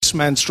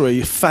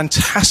Manstree,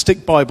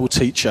 fantastic Bible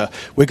teacher.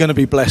 We're going to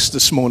be blessed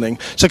this morning.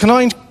 So can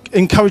I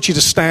encourage you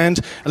to stand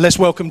and let's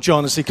welcome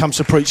John as he comes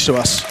to preach to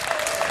us.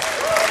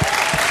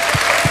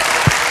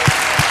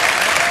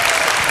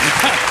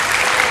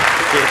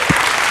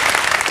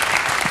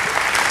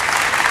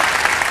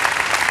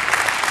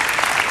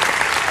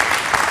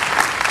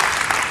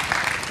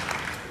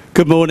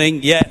 Good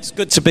morning. Yeah, it's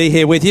good to be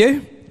here with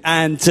you,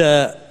 and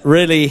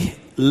really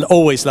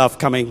always love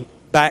coming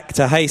back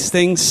to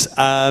Hastings.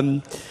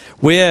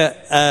 We're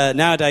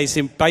nowadays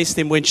based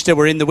in Winchester.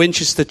 We're in the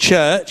Winchester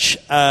Church,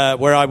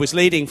 where I was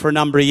leading for a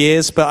number of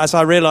years. But as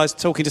I realised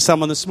talking to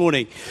someone this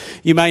morning,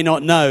 you may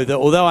not know that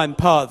although I'm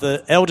part of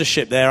the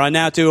eldership there, I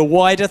now do a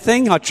wider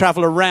thing. I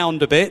travel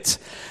around a bit.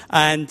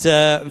 And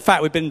in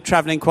fact, we've been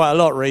travelling quite a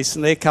lot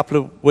recently, a couple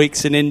of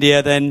weeks in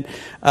India, then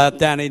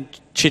down in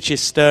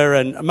Chichester,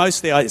 and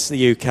mostly it's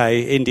the UK.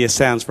 India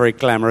sounds very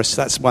glamorous.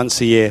 That's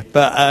once a year.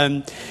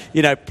 But,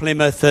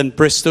 Plymouth and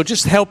Bristol,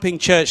 just helping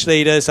church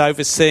leaders,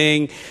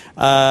 overseeing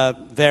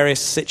various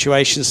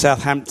situations,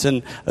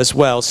 Southampton as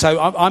well. So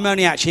I'm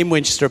only actually in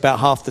Winchester about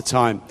half the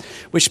time,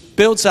 which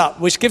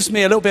gives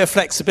me a little bit of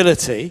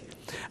flexibility.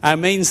 And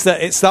means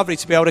that it's lovely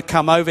to be able to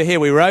come over here.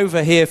 We were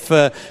over here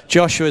for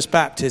Joshua's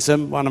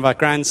baptism, one of our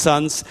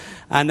grandsons,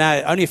 and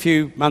now only a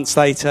few months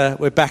later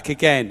we're back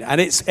again.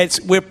 And it's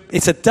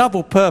a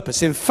double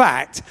purpose. In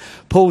fact,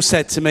 Paul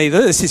said to me,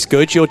 "This is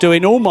good. You're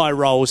doing all my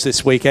roles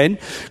this weekend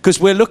because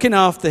we're looking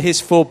after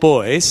his 4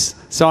 boys.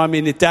 So I'm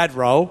in the dad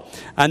role,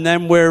 and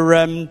then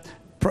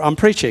I'm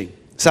preaching."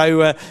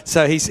 So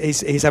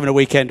he's having a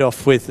weekend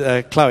off with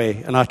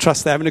Chloe, and I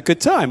trust they're having a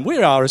good time.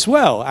 We are as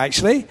well,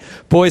 actually.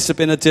 Boys have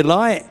been a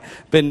delight,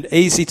 been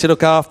easy to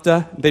look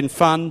after, been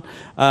fun.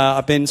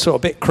 I've been sort of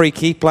a bit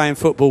creaky playing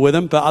football with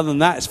them, but other than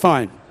that, it's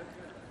fine.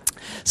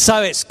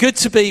 So it's good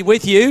to be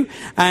with you,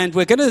 and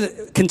we're going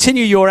to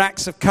continue your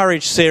Acts of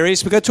Courage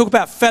series. We're going to talk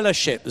about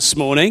fellowship this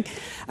morning,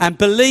 and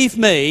believe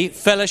me,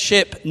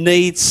 fellowship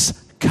needs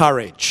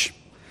courage.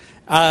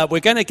 We're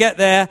going to get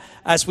there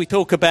as we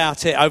talk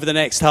about it over the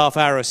next half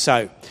hour or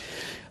so.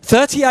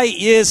 38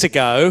 years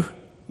ago,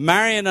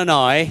 Marion and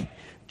I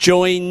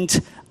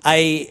joined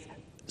a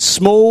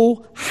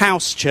small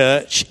house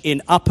church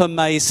in Upper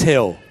Maze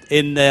Hill,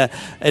 in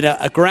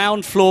a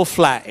ground floor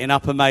flat in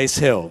Upper Maze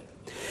Hill.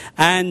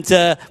 And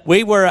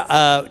we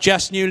were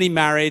just newly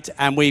married,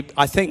 and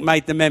I think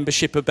made the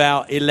membership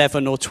about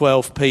 11 or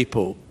 12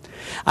 people.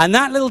 And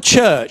that little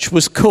church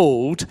was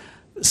called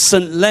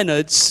St.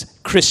 Leonard's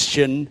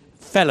Christian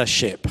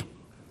Fellowship.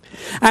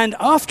 And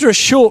after a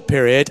short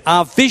period,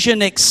 our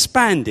vision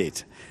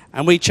expanded,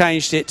 and we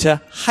changed it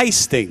to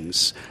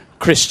Hastings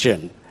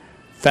Christian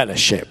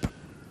Fellowship.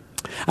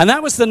 And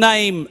that was the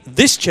name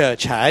this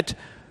church had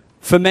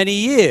for many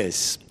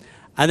years.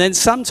 And then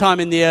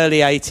sometime in the early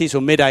 80s or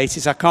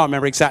mid-80s, I can't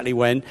remember exactly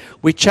when,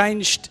 we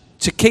changed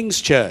to King's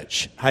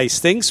Church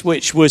Hastings,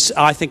 which was,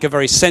 I think, a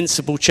very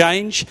sensible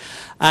change,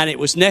 and it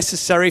was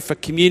necessary for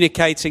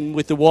communicating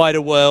with the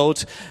wider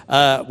world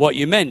what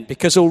you meant,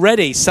 because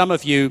already some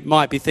of you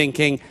might be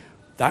thinking,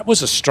 that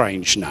was a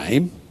strange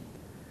name.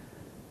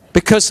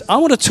 Because I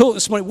want to talk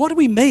this morning, what do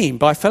we mean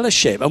by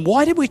fellowship, and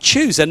why did we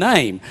choose a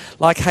name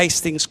like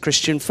Hastings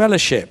Christian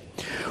Fellowship?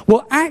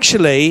 Well,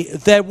 actually,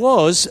 there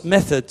was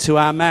method to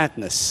our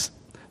madness.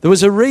 There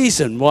was a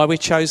reason why we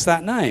chose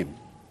that name.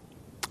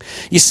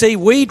 You see,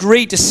 we'd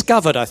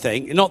rediscovered, I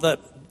think, not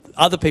that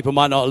other people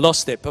might not have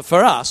lost it, but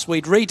for us,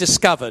 we'd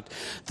rediscovered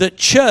that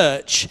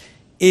church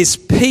is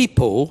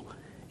people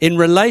in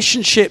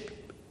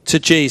relationship to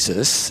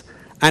Jesus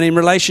and in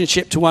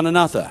relationship to one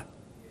another.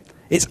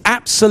 It's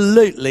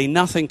absolutely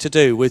nothing to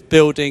do with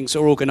buildings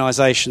or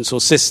organisations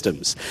or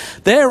systems.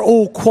 They're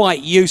all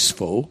quite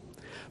useful,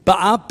 but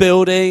our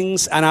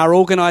buildings and our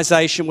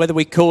organisation, whether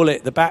we call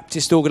it the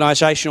Baptist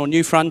organisation or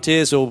New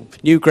Frontiers or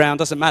New Ground,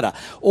 doesn't matter.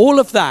 All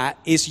of that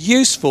is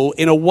useful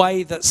in a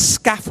way that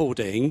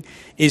scaffolding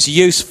is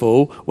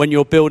useful when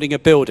you're building a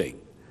building.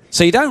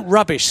 So you don't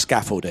rubbish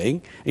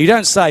scaffolding. You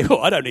don't say, "Oh,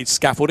 I don't need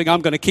scaffolding.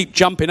 I'm going to keep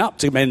jumping up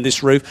to mend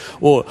this roof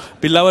or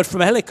be lowered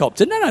from a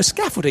helicopter." No,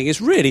 scaffolding is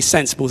a really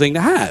sensible thing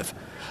to have.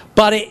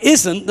 But it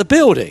isn't the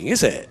building,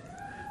 is it?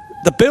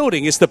 The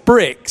building is the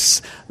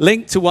bricks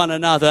linked to one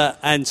another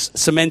and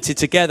cemented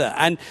together.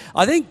 And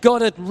I think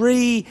God had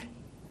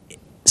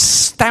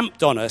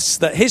stamped on us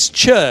that his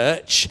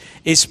church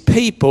is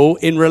people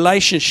in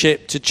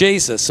relationship to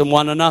Jesus and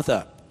one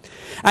another.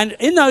 And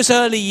in those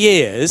early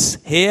years,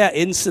 here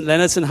in St.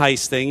 Leonard's and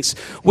Hastings,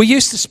 we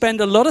used to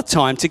spend a lot of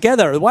time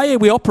together. The way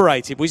we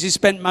operated was we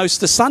spent most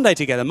of the Sunday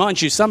together.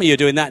 Mind you, some of you are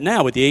doing that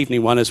now with the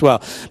evening one as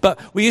well. But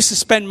we used to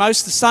spend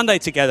most of the Sunday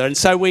together. And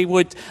so we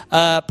would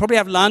probably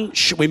have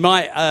lunch. We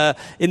might,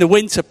 in the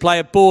winter, play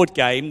a board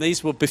game.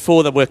 These were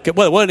before there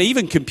weren't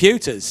even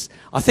computers.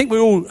 I think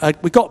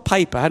we got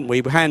paper, hadn't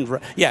we?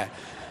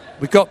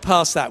 We got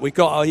past that. We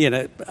got,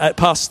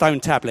 past stone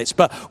tablets.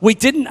 But we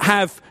didn't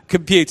have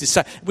computers.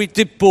 So we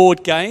did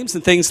board games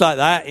and things like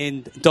that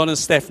in Don and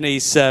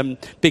Stephanie's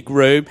big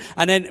room.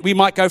 And then we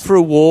might go for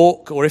a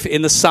walk, or if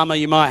in the summer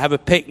you might have a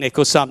picnic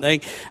or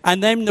something.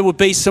 And then there would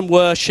be some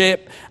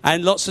worship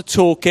and lots of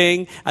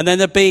talking. And then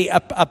there'd be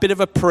a bit of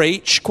a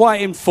preach,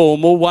 quite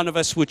informal. One of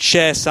us would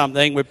share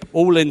something. We're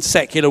all in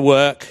secular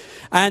work.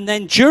 And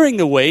then during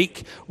the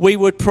week, we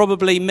would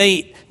probably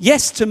meet,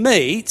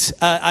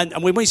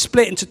 and when we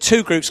split into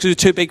two groups, because we were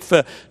too big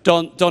for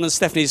Don and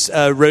Stephanie's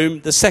room,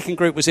 the second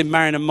group was in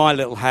Marion and my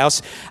little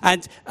house.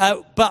 And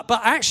but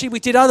actually we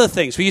did other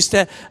things. We used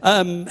to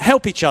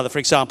help each other, for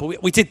example.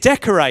 We did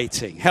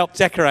help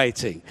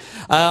decorating.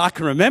 I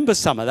can remember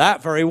some of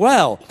that very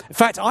well. In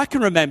fact, I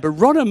can remember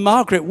Ron and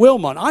Margaret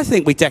Wilmot. I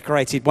think we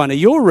decorated one of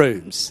your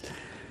rooms.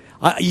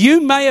 You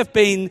may have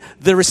been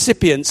the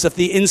recipients of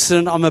the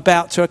incident I'm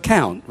about to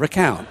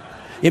recount.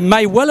 It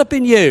may well have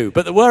been you,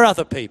 but there were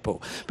other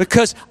people.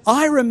 Because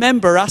I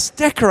remember us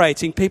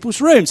decorating people's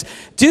rooms.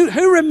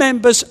 Who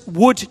remembers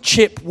wood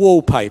chip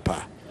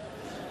wallpaper?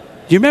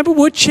 Do you remember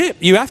wood chip?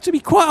 You have to be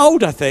quite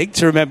old, I think,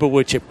 to remember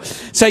wood chip.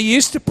 So you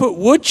used to put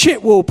wood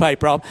chip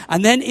wallpaper on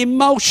and then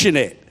emulsion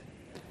it.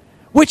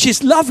 Which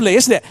is lovely,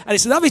 isn't it? And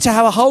it's lovely to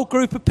have a whole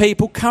group of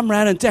people come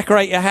round and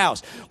decorate your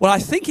house. Well, I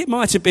think it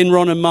might have been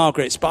Ron and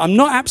Margaret's, but I'm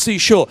not absolutely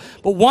sure.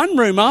 But one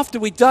room after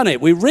we'd done it,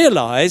 we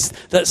realised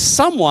that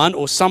someone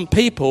or some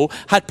people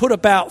had put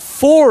about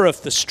 4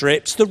 of the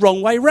strips the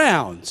wrong way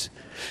round.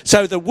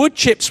 So the wood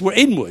chips were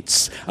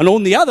inwards, and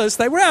on the others,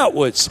 they were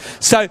outwards.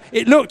 So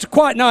it looked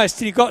quite nice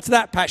till you got to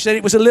that patch. Then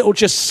it was a little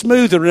just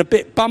smoother and a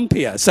bit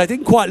bumpier. So it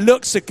didn't quite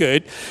look so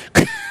good.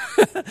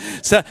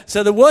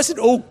 So there wasn't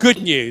all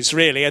good news,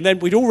 really. And then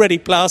we'd already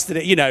blasted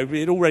it,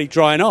 it already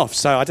drying off.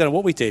 So I don't know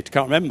what we did.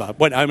 Can't remember.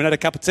 Went home and had a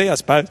cup of tea, I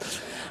suppose.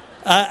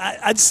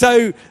 And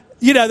so,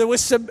 there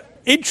was some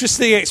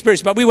interesting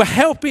experience. But we were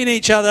helping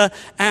each other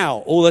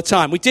out all the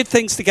time. We did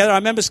things together. I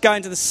remember us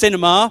going to the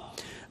cinema.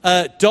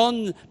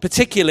 Don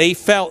particularly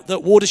felt that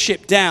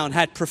Watership Down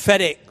had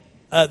prophetic.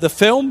 The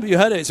film, you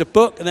heard it, it's a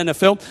book and then a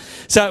film.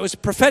 So it was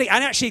prophetic,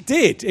 and actually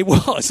did. It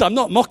was. I'm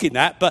not mocking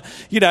that, but,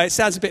 it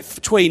sounds a bit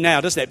tween now,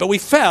 doesn't it? But we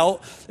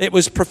felt it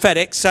was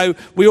prophetic, so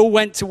we all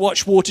went to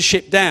watch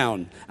Watership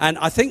Down. And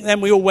I think then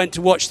we all went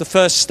to watch the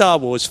first Star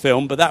Wars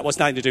film, but that was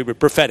nothing to do with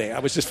prophetic.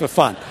 That was just for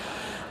fun.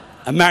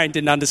 And Marion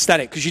didn't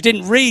understand it, because you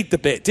didn't read the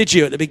bit, did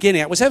you, at the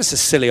beginning? It was ever so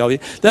silly of you.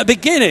 The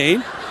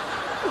beginning...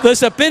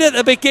 There's a bit at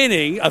the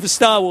beginning of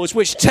Star Wars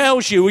which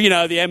tells you,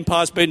 the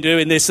Empire's been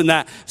doing this and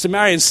that. So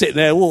Marion's sitting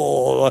there,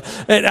 whoa.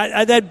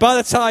 And then by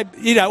the time,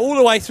 all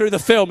the way through the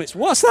film, it's,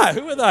 what's that?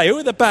 Who are they? Who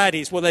are the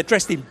baddies? Well, they're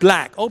dressed in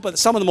black. Oh, but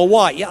some of them are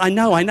white. Yeah, I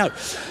know.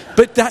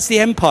 But that's the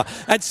Empire.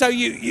 And so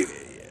she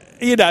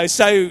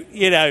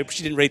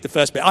didn't read the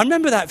first bit. I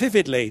remember that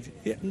vividly.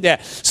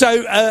 Yeah.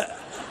 So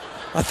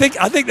I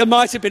think there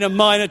might have been a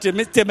minor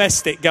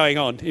domestic going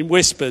on in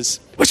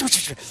whispers.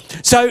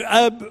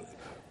 So...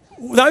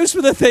 those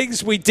were the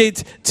things we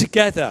did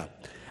together.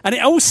 And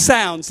it all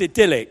sounds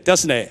idyllic,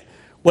 doesn't it?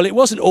 Well, it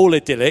wasn't all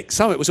idyllic.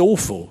 Some of it was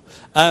awful.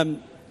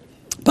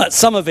 But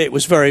some of it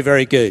was very,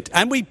 very good.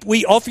 And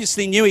we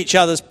obviously knew each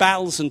other's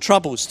battles and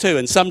troubles too.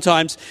 And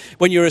sometimes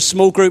when you're a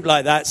small group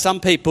like that, some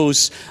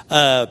people's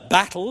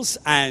battles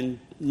and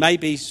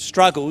maybe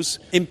struggles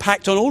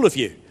impact on all of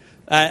you.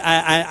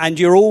 And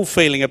you're all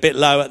feeling a bit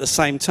low at the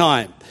same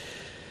time.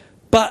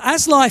 But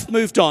as life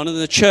moved on and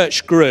the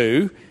church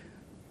grew,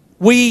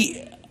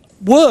 we...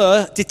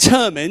 were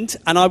determined,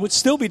 and I would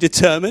still be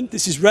determined,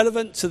 this is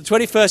relevant to the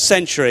 21st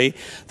century,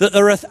 that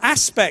there are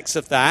aspects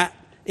of that,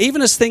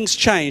 even as things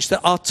change, that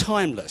are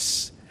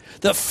timeless.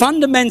 That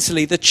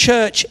fundamentally the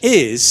church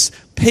is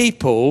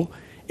people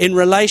in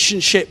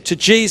relationship to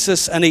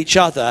Jesus and each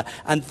other,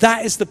 and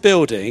that is the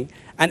building,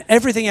 and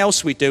everything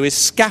else we do is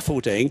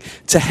scaffolding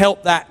to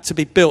help that to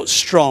be built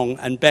strong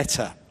and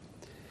better.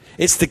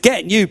 It's to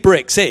get new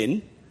bricks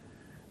in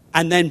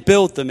and then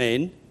build them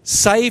in.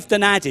 Saved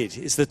and added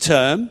is the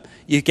term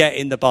you get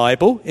in the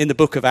Bible, in the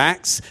book of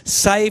Acts.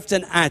 Saved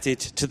and added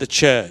to the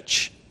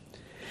church.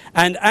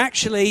 And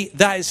actually,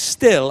 that is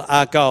still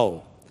our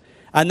goal.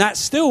 And that's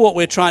still what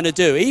we're trying to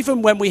do.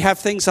 Even when we have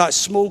things like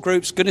small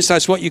groups, goodness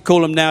knows what you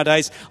call them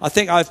nowadays. I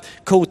think I've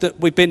called that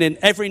we've been in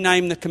every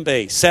name that can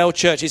be. Cell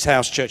churches,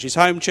 house churches,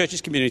 home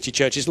churches, community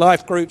churches,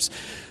 life groups,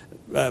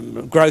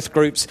 growth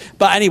groups.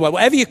 But anyway,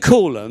 whatever you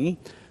call them,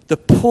 the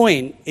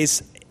point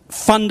is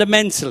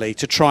fundamentally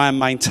to try and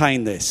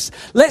maintain this.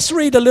 Let's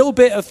read a little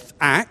bit of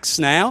Acts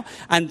now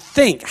and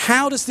think,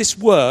 how does this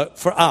work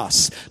for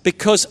us?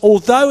 Because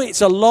although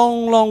it's a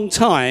long, long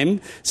time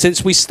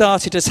since we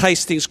started as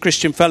Hastings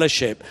Christian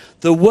Fellowship,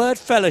 the word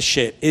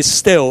fellowship is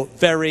still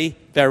very,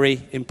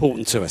 very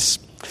important to us.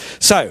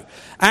 So,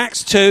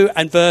 Acts 2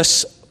 and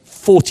verse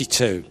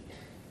 42.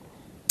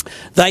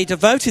 They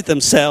devoted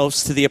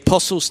themselves to the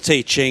apostles'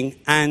 teaching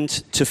and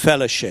to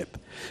fellowship,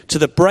 to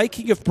the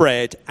breaking of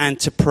bread and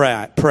to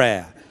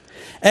prayer.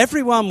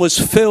 Everyone was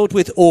filled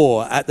with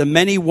awe at the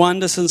many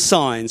wonders and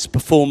signs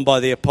performed by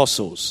the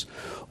apostles.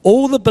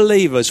 All the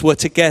believers were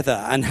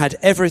together and had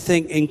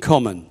everything in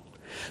common.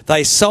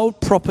 They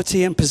sold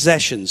property and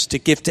possessions to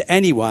give to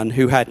anyone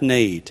who had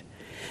need.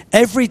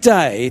 Every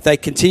day they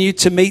continued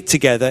to meet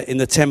together in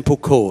the temple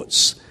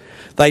courts.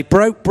 They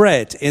broke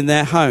bread in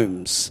their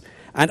homes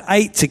and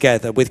ate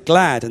together with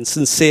glad and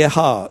sincere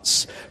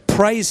hearts,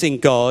 praising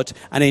God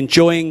and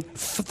enjoying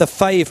the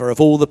favour of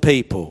all the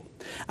people.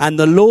 And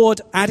the Lord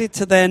added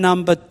to their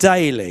number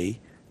daily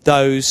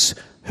those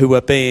who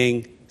were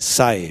being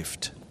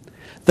saved.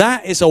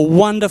 That is a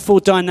wonderful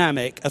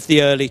dynamic of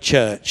the early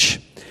church.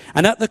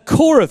 And at the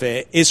core of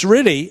it is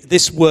really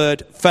this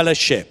word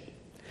fellowship.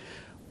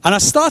 And I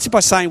started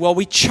by saying, well,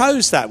 we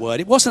chose that word.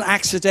 It wasn't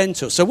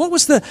accidental. So what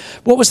was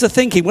the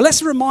thinking? Well,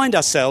 let's remind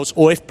ourselves,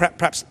 or if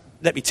perhaps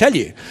let me tell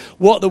you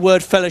what the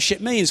word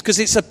fellowship means, because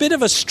it's a bit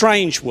of a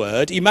strange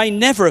word. You may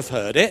never have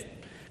heard it,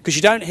 because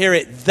you don't hear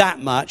it that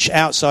much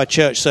outside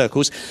church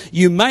circles.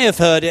 You may have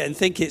heard it and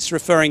think it's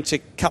referring to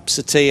cups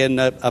of tea and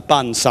a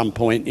bun some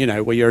point, you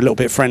know, where you're a little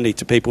bit friendly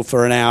to people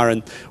for an hour,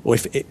 or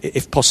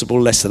if possible,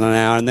 less than an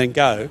hour, and then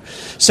go.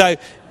 So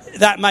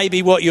that may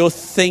be what you're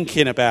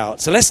thinking about.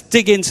 So let's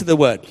dig into the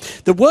word.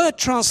 The word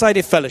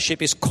translated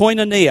fellowship is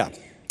koinonia,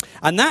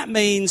 and that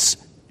means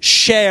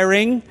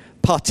sharing,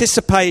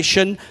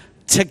 participation,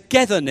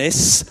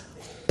 togetherness,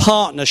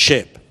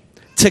 partnership.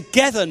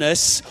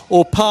 Togetherness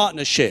or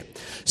partnership.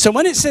 So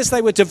when it says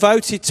they were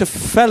devoted to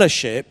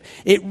fellowship,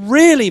 it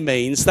really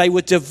means they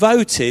were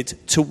devoted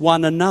to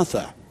one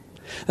another.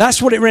 That's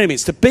what it really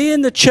means. To be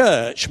in the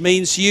church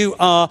means you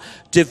are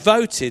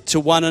devoted to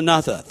one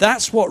another.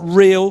 That's what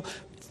real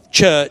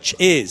church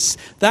is.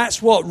 That's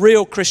what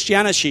real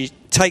Christianity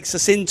takes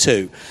us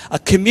into. A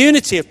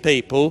community of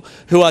people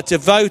who are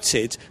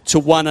devoted to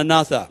one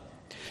another.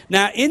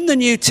 Now, in the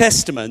New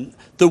Testament,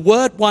 the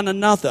word one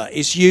another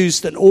is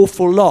used an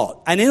awful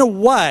lot. And in a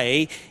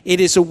way, it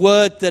is a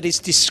word that is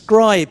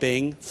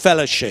describing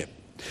fellowship.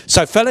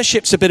 So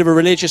fellowship's a bit of a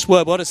religious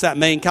word. What does that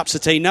mean? Cups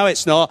of tea? No,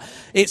 it's not.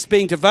 It's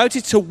being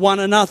devoted to one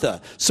another.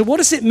 So what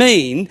does it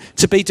mean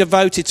to be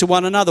devoted to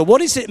one another?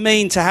 What does it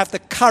mean to have the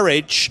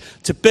courage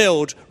to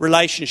build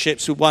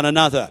relationships with one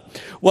another?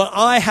 Well,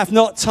 I have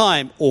not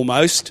time,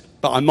 almost,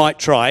 but I might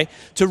try,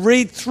 to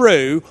read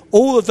through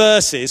all the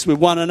verses with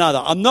one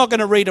another. I'm not going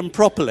to read them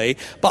properly,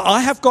 but I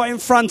have got in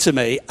front of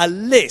me a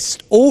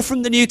list, all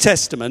from the New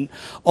Testament,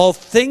 of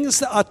things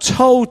that are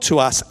told to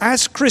us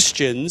as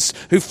Christians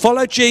who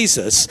follow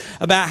Jesus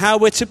about how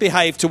we're to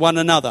behave to one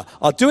another.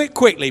 I'll do it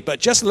quickly,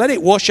 but just let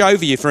it wash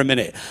over you for a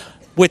minute.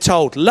 We're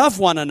told, love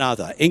one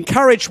another,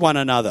 encourage one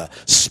another,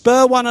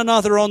 spur one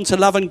another on to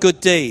love and good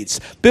deeds,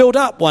 build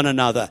up one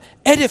another,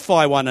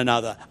 edify one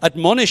another,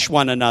 admonish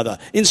one another,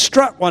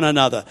 instruct one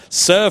another,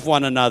 serve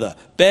one another,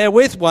 bear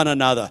with one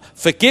another,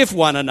 forgive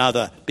one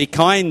another, be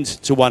kind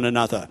to one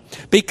another,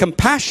 be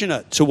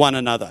compassionate to one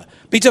another,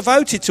 be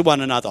devoted to one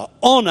another,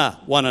 honour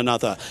one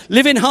another,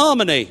 live in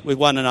harmony with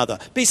one another,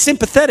 be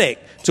sympathetic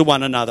to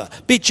one another,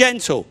 be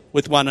gentle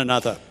with one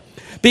another.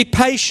 Be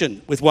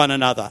patient with one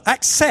another,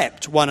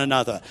 accept one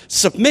another,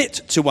 submit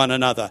to one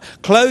another,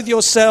 clothe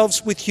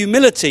yourselves with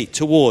humility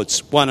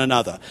towards one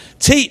another,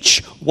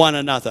 teach one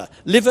another,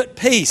 live at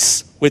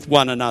peace with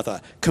one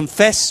another,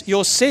 confess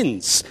your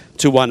sins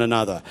to one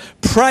another,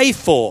 pray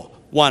for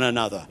one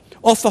another,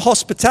 offer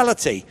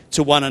hospitality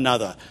to one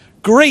another,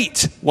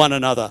 greet one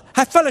another,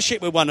 have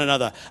fellowship with one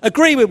another,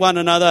 agree with one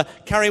another,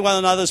 carry one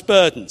another's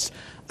burdens.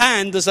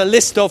 And there's a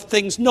list of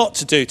things not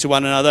to do to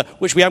one another,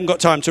 which we haven't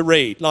got time to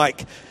read,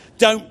 like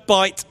don't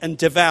bite and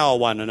devour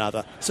one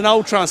another. It's an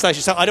old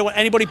translation, so I don't want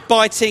anybody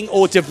biting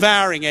or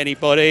devouring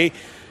anybody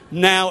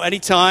now,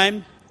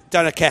 anytime.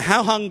 Don't care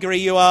how hungry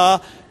you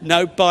are,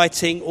 no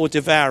biting or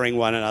devouring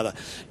one another.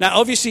 Now,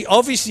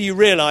 obviously you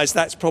realise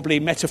that's probably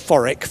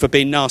metaphoric for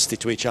being nasty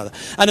to each other.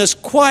 And there's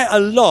quite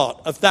a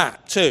lot of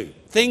that too.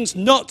 Things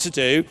not to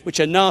do, which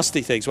are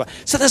nasty things.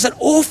 So there's an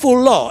awful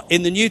lot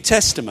in the New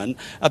Testament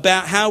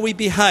about how we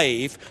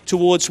behave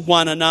towards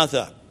one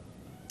another.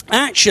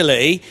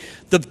 Actually,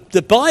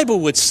 the Bible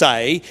would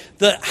say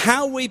that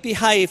how we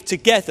behave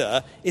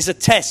together is a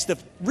test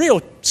of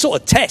real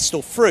sort of test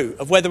or fruit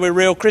of whether we're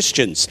real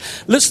Christians.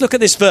 Let's look at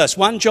this verse,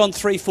 1 John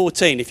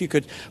 3:14, if you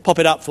could pop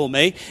it up for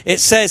me. It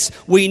says,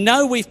 we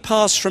know we've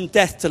passed from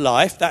death to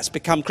life, that's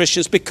become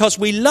Christians, because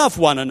we love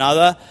one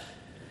another.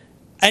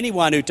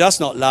 Anyone who does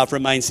not love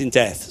remains in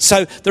death.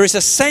 So there is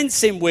a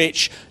sense in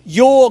which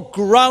your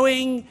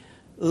growing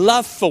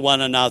love for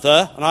one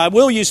another, and I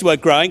will use the word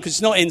growing because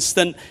it's not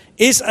instant,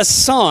 is a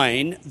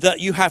sign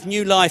that you have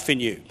new life in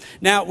you.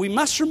 Now, we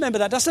must remember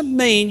that doesn't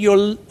mean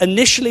you'll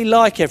initially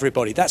like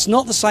everybody. That's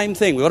not the same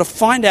thing. We've got to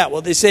find out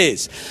what this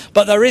is.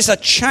 But there is a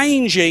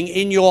changing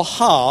in your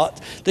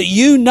heart that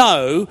you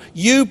know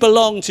you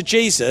belong to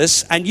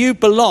Jesus and you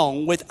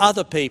belong with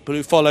other people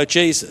who follow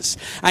Jesus.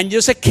 And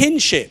there's a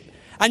kinship.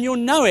 And you'll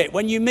know it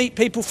when you meet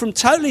people from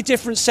totally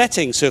different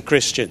settings who are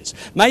Christians,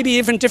 maybe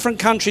even different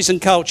countries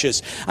and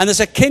cultures. And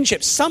there's a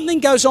kinship. Something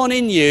goes on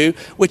in you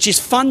which is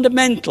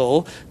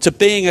fundamental to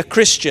being a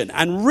Christian.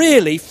 And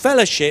really,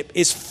 fellowship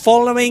is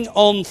following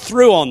on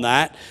through on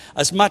that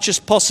as much as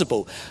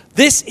possible.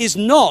 This is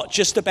not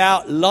just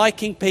about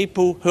liking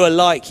people who are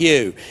like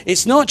you.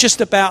 It's not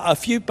just about a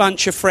few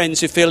bunch of friends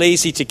who feel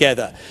easy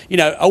together. You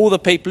know, all the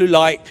people who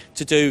like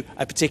to do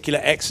a particular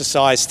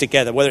exercise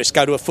together, whether it's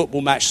go to a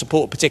football match,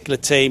 support a particular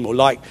team, or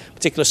like a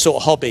particular sort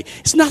of hobby.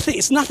 It's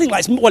nothing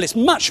like, well, it's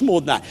much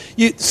more than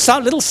that.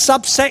 Some little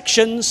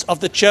subsections of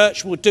the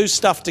church will do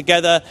stuff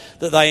together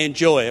that they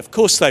enjoy. Of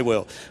course they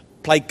will.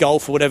 Play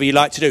golf or whatever you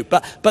like to do.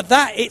 But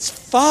that, it's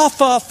far,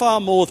 far,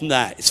 far more than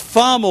that. It's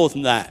far more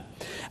than that.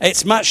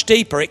 It's much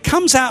deeper. It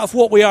comes out of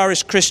what we are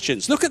as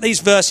Christians. Look at these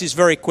verses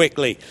very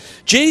quickly.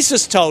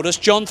 Jesus told us,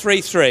 John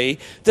 3:3,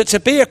 that to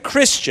be a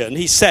Christian,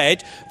 he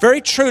said,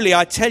 very truly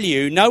I tell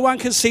you, no one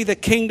can see the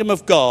kingdom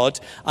of God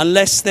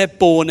unless they're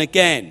born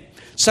again.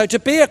 So to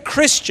be a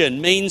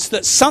Christian means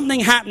that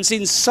something happens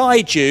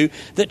inside you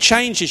that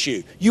changes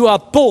you. You are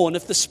born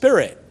of the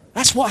Spirit.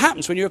 That's what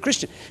happens when you're a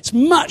Christian. It's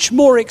much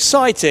more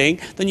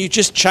exciting than you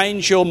just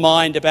change your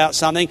mind about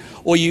something,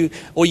 or you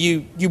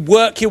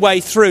work your way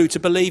through to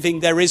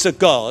believing there is a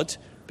God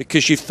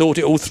because you've thought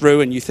it all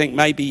through and you think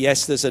maybe,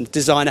 yes, there's a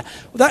designer.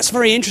 Well, that's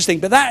very interesting,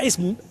 but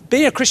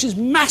being a Christian is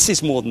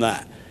massive more than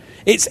that.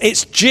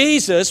 It's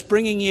Jesus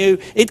coming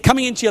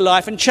into your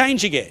life and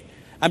changing it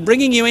and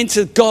bringing you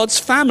into God's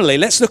family.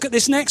 Let's look at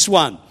this next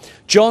one.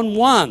 John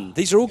 1.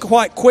 These are all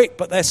quite quick,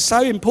 but they're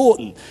so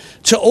important.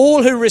 To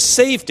all who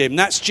received him,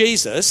 that's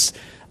Jesus.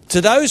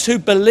 To those who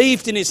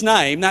believed in his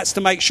name, that's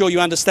to make sure you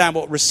understand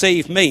what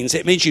receive means.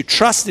 It means you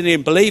trust in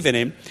him, believe in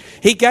him.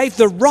 He gave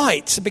the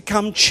right to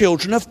become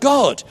children of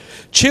God.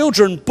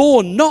 Children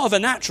born not of a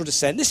natural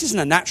descent. This isn't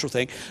a natural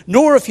thing.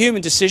 Nor of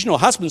human decision or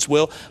husband's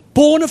will.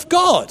 Born of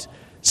God.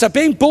 So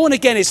being born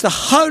again is the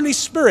Holy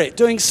Spirit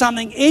doing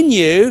something in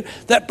you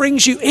that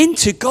brings you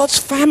into God's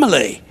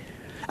family.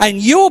 And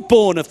you're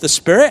born of the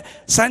Spirit.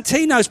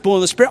 Santino's born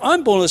of the Spirit.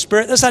 I'm born of the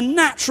Spirit. There's a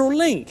natural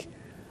link.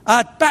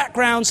 Our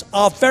backgrounds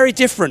are very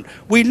different.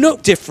 We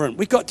look different.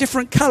 We've got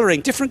different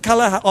colouring, different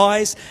colour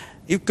eyes.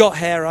 You've got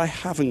hair. I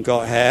haven't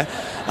got hair.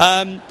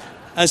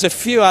 There's a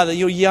few other.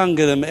 You're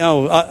younger than me.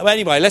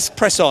 Anyway, let's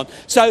press on.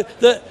 So,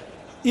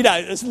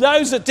 there's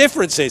loads of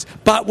differences.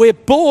 But we're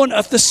born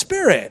of the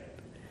Spirit.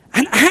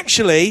 And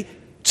actually,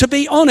 to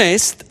be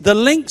honest, the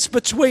links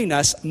between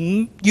us,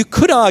 you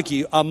could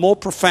argue, are more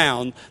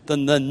profound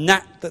than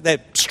that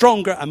they're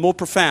stronger and more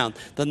profound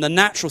than the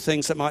natural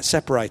things that might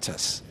separate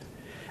us.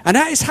 And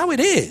that is how it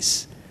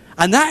is.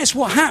 And that is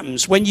what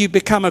happens when you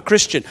become a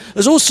Christian.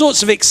 There's all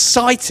sorts of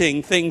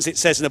exciting things it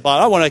says in the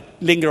Bible. I want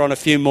to linger on a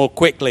few more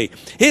quickly.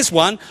 Here's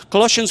one,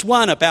 Colossians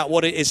 1, about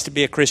what it is to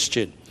be a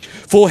Christian.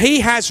 For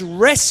he has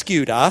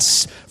rescued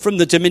us from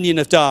the dominion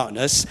of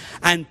darkness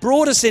and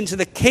brought us into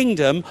the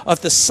kingdom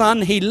of the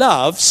Son he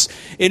loves,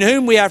 in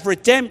whom we have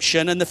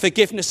redemption and the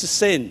forgiveness of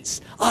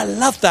sins. I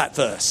love that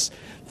verse.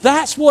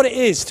 That's what it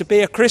is to be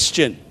a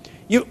Christian.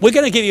 We're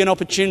going to give you an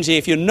opportunity,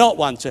 if you're not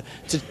one, to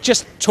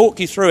just talk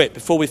you through it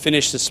before we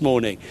finish this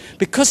morning.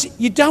 Because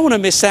you don't want to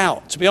miss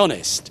out, to be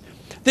honest.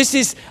 This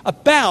is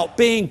about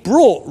being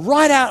brought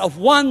right out of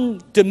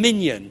one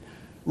dominion,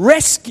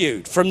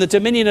 rescued from the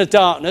dominion of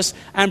darkness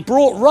and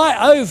brought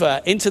right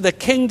over into the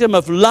kingdom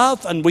of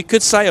love, and we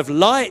could say of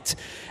light,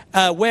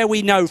 where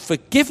we know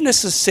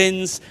forgiveness of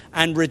sins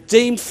and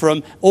redeemed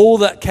from all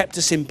that kept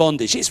us in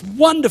bondage. It's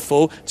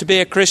wonderful to be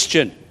a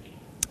Christian.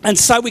 And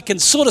so we can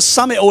sort of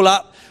sum it all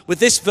up with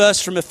this verse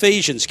from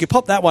Ephesians. You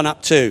pop that one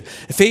up too.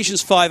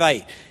 Ephesians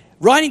 5:8.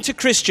 Writing to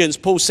Christians,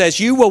 Paul says,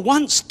 you were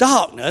once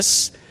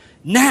darkness,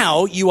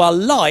 now you are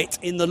light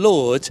in the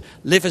Lord,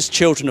 live as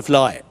children of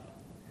light.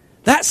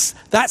 That's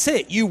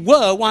it. You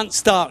were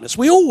once darkness.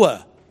 We all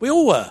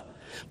were.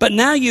 But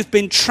now you've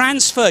been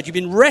transferred. You've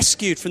been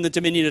rescued from the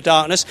dominion of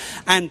darkness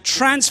and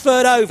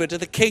transferred over to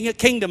the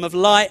kingdom of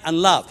light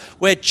and love,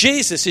 where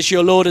Jesus is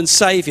your Lord and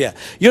Saviour.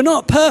 You're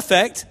not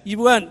perfect. You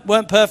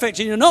weren't perfect,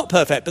 and you're not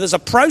perfect. But there's a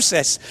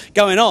process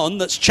going on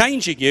that's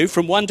changing you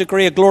from one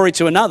degree of glory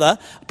to another,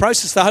 a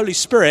process of the Holy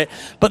Spirit.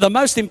 But the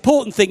most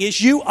important thing is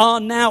you are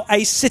now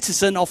a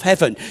citizen of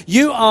heaven.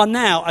 You are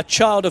now a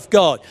child of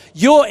God.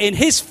 You're in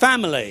his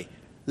family.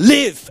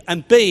 Live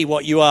and be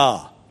what you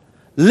are.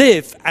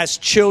 Live as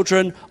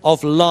children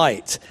of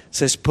light,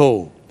 says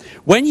Paul.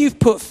 When you've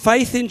put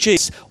faith in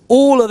Jesus,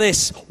 all of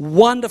this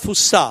wonderful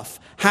stuff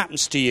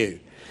happens to you.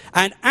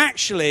 And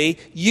actually,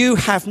 you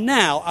have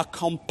now a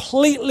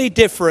completely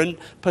different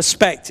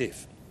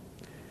perspective.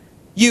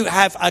 You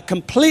have a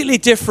completely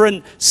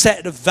different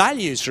set of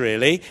values,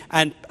 really,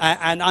 and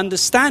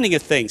understanding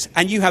of things.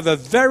 And you have a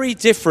very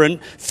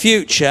different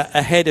future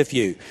ahead of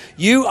you.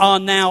 You are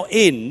now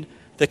in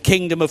the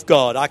kingdom of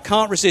God. I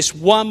can't resist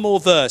one more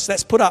verse.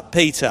 Let's put up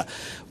Peter.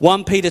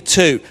 1 Peter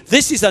 2.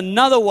 This is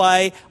another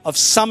way of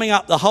summing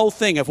up the whole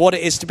thing of what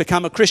it is to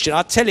become a Christian.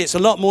 I tell you, it's a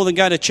lot more than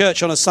going to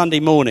church on a Sunday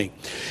morning.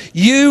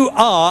 You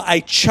are a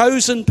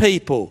chosen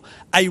people,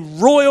 a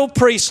royal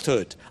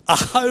priesthood, a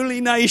holy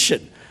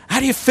nation.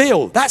 How do you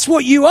feel? That's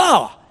what you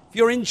are if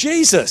you're in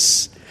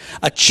Jesus.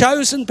 A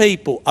chosen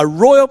people, a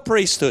royal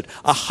priesthood,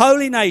 a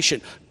holy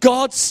nation,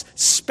 God's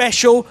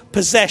special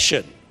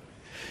possession.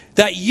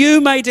 that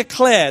you may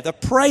declare the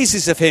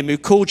praises of him who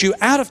called you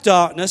out of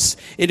darkness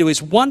into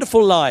his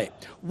wonderful light.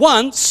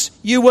 Once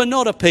you were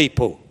not a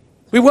people.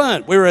 We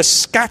weren't. We were a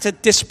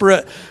scattered,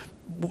 disparate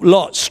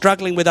lot,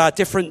 struggling with our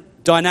different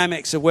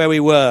dynamics of where we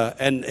were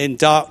and in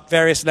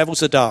various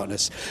levels of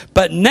darkness.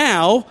 But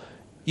now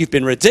you've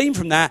been redeemed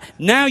from that.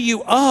 Now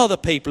you are the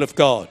people of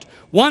God.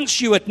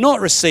 Once you had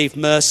not received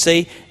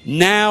mercy,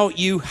 now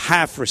you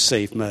have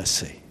received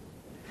mercy.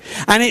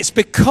 And it's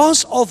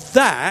because of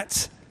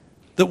that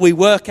we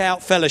work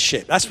out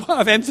fellowship. That's why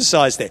I've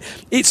emphasized it.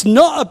 It's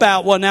not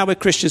about, well, now we're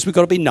Christians, we've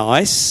got to be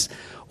nice.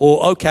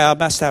 Or, okay, I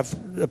must have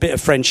a bit of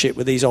friendship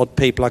with these odd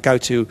people. I go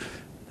to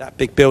that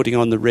big building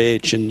on the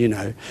ridge and,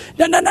 No.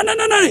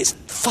 It's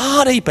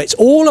far deeper. It's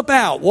all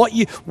about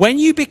when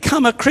you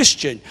become a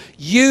Christian,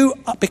 you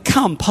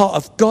become part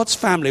of God's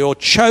family or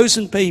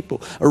chosen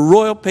people, a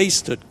royal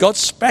priesthood, God's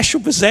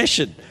special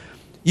possession.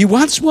 You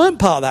once weren't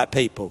part of that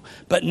people,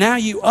 but now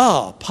you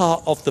are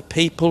part of the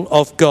people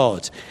of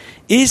God.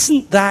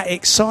 Isn't that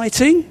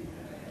exciting?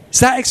 Is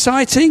that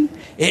exciting?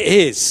 It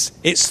is.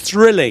 It's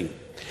thrilling.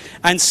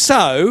 And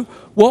so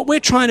what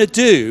we're trying to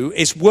do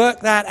is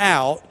work that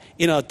out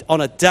on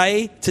a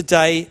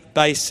day-to-day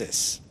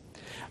basis.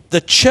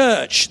 The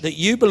church that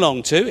you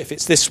belong to, if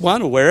it's this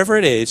one or wherever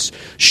it is,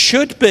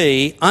 should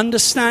be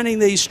understanding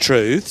these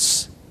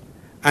truths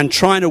and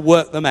trying to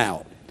work them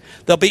out.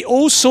 There'll be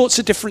all sorts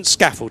of different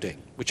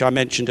scaffolding, which I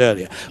mentioned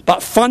earlier.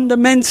 But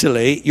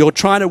fundamentally, you're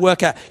trying to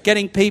work out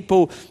getting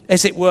people,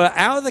 as it were,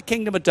 out of the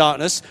kingdom of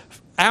darkness,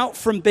 out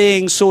from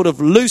being sort of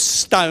loose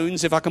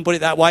stones, if I can put it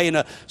that way, in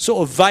a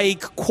sort of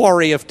vague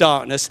quarry of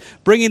darkness,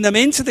 bringing them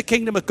into the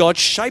kingdom of God,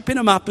 shaping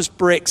them up as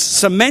bricks,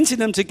 cementing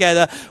them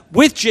together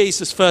with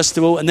Jesus first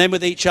of all, and then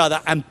with each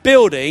other, and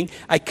building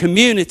a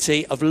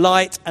community of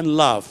light and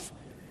love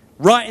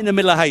right in the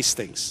middle of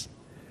Hastings.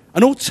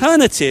 An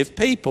alternative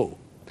people,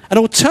 an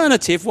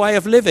alternative way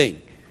of living.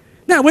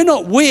 Now, we're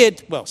not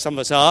weird, well, some of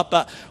us are,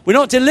 but we're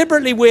not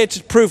deliberately weird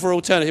to prove we're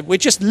alternative. We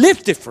just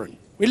live different.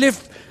 We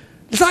live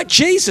like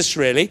Jesus,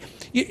 really.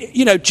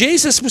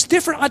 Jesus was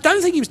different. I don't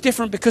think he was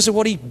different because of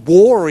what he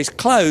wore or his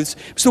clothes.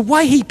 It was the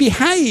way he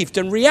behaved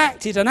and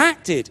reacted and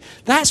acted.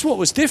 That's what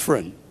was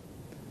different.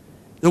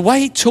 The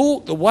way he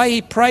talked, the way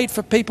he prayed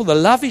for people, the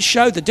love he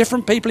showed, the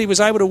different people he was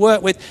able to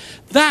work with.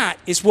 That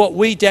is what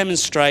we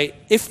demonstrate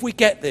if we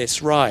get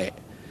this right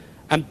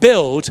and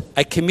build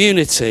a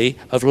community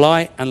of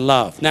light and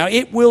love. Now,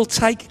 it will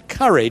take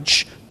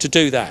courage to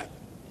do that.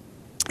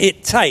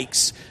 It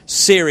takes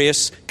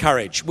serious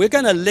courage. We're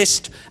going to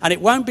list, and it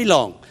won't be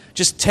long,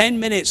 just 10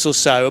 minutes or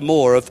so or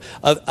more of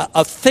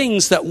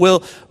things that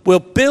will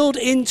build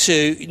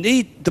into,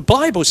 the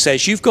Bible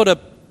says you've got to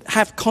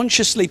have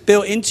consciously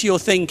built into your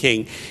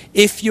thinking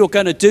if you're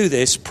going to do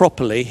this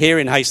properly here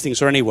in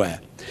Hastings or anywhere.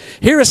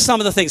 Here are some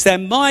of the things. They're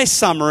my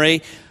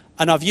summary,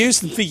 and I've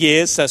used them for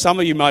years, so some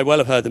of you may well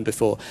have heard them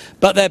before.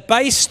 But they're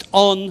based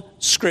on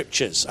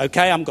scriptures,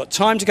 okay? I haven't got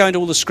time to go into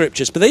all the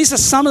scriptures. But these are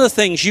some of the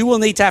things you will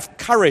need to have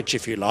courage,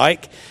 if you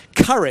like,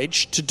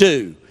 courage to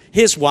do.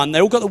 Here's one.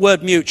 They've all got the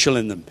word mutual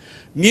in them.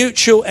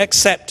 Mutual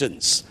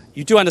acceptance.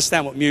 You do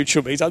understand what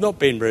mutual means. I'm not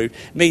being rude.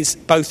 It means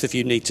both of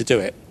you need to do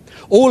it.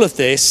 All of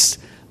this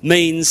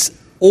means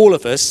all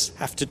of us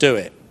have to do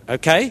it,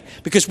 okay?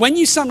 Because when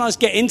you sometimes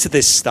get into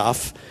this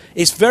stuff,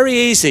 it's very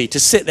easy to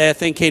sit there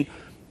thinking,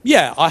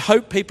 yeah, I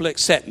hope people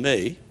accept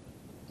me.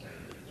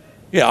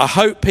 Yeah, I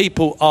hope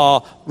people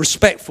are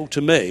respectful to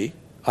me.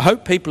 I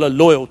hope people are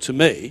loyal to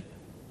me.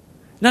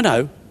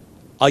 No.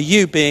 Are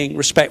you being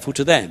respectful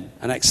to them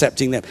and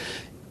accepting them?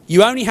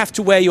 You only have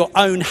to wear your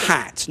own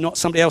hat, not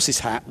somebody else's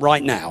hat,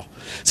 right now.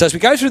 So as we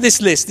go through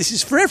this list, this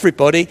is for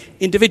everybody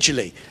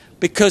individually.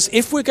 Because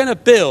if we're going to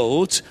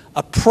build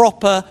a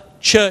proper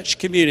church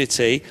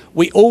community,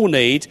 we all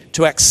need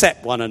to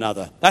accept one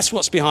another. That's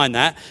what's behind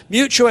that.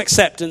 Mutual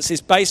acceptance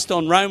is based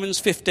on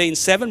Romans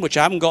 15:7, which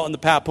I haven't got on the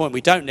PowerPoint.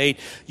 We don't need.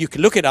 You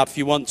can look it up if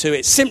you want to.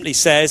 It simply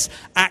says,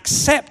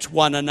 accept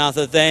one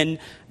another then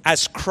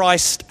as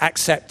Christ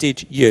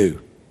accepted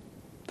you.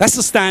 That's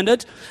the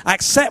standard.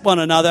 Accept one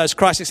another as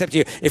Christ accepted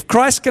you. If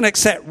Christ can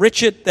accept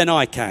Richard, then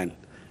I can.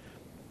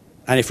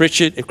 And if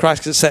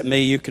Christ can accept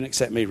me, you can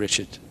accept me,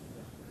 Richard.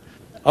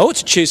 I ought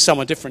to choose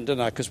someone different, don't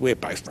I? Because we're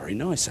both very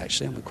nice,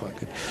 actually. I'm quite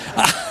good.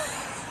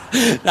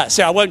 No,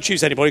 see, I won't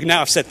choose anybody.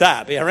 Now I've said that,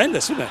 it'd be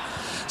horrendous, wouldn't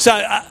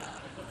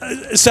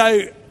it?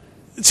 So,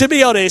 to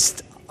be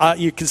honest,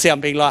 you can see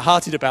I'm being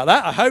light-hearted about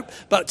that, I hope.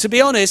 But to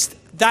be honest,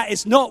 that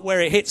is not where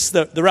it hits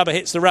the rubber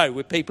hits the road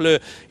with people who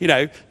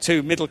are,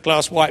 two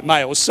middle-class white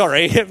males.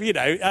 Sorry,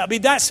 I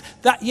mean, that's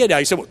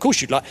that. So of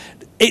course you'd like.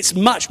 It's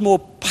much more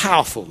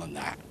powerful than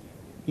that.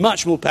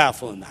 Much more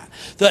powerful than that.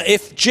 That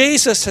if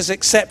Jesus has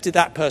accepted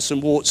that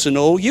person warts and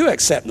all, you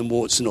accept them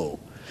warts and all.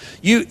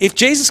 If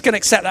Jesus can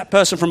accept that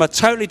person from a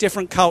totally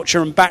different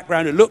culture and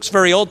background who looks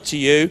very odd to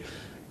you,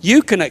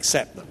 you can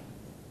accept them.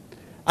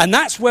 And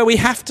that's where we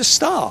have to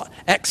start.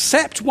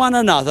 Accept one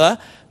another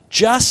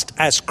just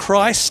as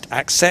Christ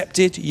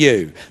accepted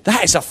you.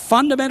 That is a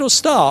fundamental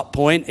start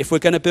point if we're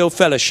going to build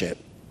fellowship.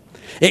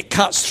 It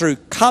cuts through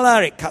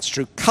colour, it cuts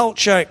through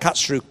culture, it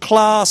cuts through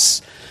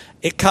class,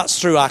 it cuts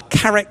through our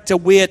character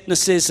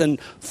weirdnesses and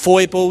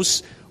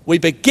foibles. We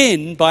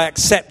begin by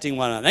accepting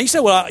one another. Now you say,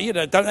 well,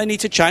 don't they need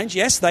to change?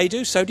 Yes, they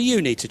do. So do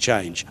you need to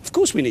change. Of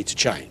course we need to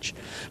change.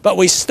 But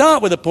we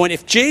start with the point,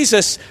 if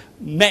Jesus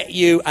met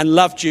you and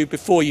loved you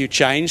before you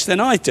changed, then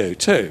I do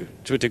too,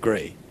 to a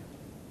degree.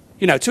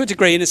 To a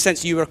degree, in the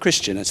sense you were a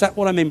Christian. Is that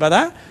what I mean by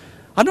that?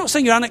 I'm not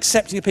saying you're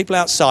unaccepting of people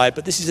outside,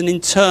 but this is an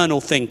internal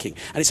thinking.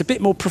 And it's a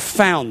bit more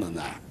profound than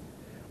that.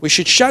 We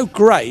should show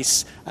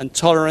grace and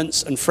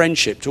tolerance and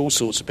friendship to all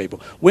sorts of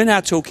people. We're now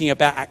talking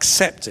about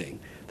accepting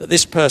that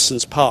this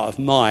person's part of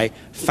my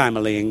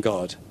family in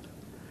God.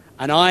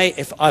 And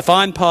if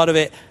I'm part of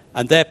it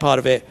and they're part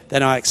of it,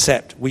 then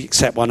we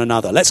accept one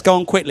another. Let's go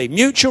on quickly.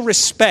 Mutual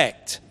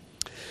respect.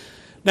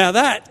 Now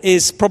that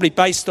is probably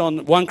based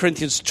on 1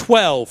 Corinthians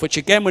 12, which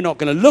again we're not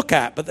going to look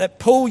at, but that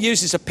Paul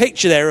uses a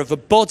picture there of a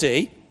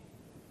body,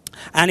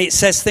 and it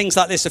says things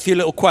like this, a few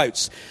little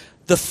quotes.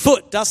 The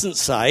foot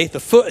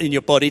in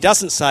your body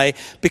doesn't say,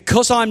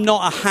 because I'm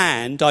not a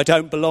hand, I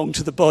don't belong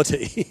to the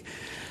body.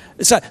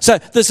 So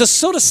there's a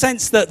sort of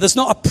sense that there's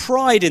not a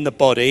pride in the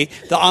body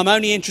that I'm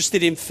only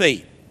interested in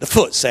feet. The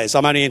foot says,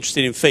 I'm only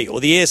interested in feet. Or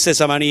the ear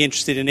says, I'm only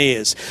interested in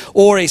ears.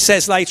 Or he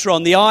says later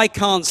on, the eye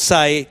can't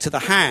say to the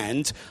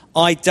hand,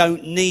 I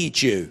don't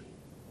need you.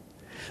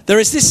 There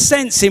is this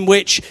sense in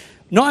which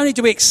not only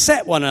do we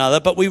accept one another,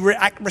 but we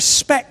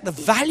respect the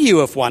value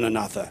of one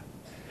another.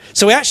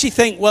 So we actually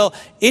think, well,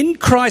 in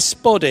Christ's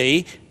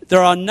body,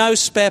 there are no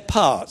spare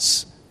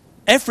parts.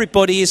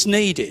 Everybody is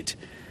needed.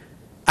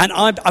 And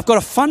I've got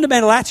a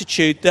fundamental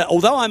attitude that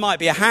although I might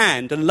be a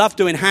hand and love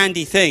doing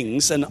handy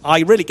things, and I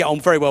really get on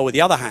very well with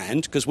the other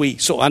hand because we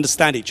sort of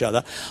understand each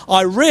other,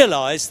 I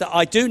realise that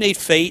I do need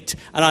feet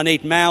and I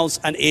need mouths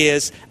and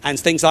ears and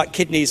things like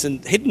kidneys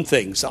and hidden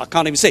things that I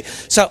can't even see.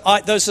 So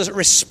there's a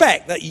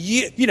respect that,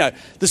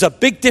 there's a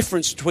big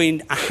difference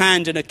between a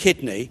hand and a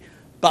kidney,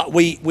 but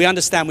we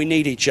understand we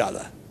need each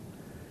other.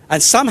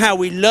 And somehow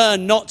we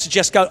learn not to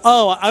just go,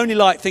 I only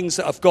like things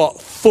that have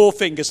got 4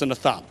 fingers and a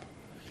thumb.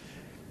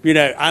 And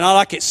I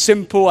like it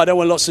simple. I don't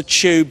want lots of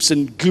tubes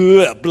and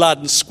blood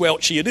and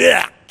squelchy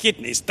and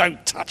kidneys.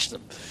 Don't touch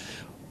them.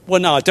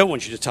 Well, no, I don't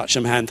want you to touch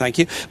them, hand, thank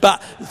you.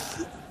 But,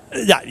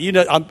 you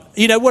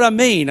know what I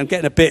mean. I'm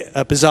getting a bit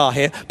bizarre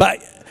here.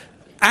 But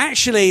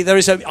actually,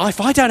 if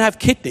I don't have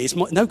kidneys,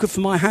 it's no good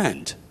for my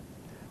hand.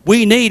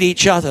 We need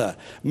each other.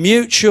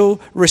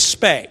 Mutual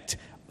respect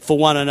for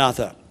one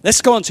another.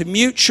 Let's go on to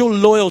mutual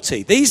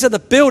loyalty. These are the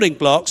building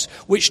blocks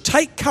which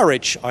take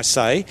courage, I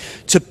say,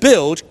 to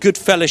build good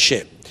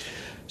fellowship.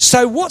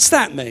 So what's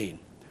that mean?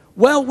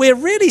 Well, we're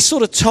really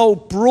sort of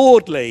told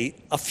broadly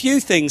a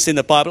few things in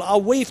the Bible.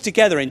 I'll weave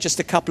together in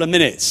just a couple of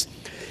minutes.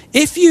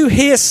 If you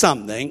hear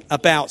something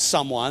about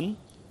someone,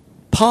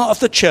 part of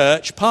the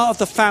church, part of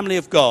the family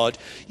of God,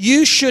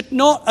 you should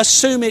not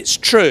assume it's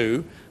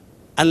true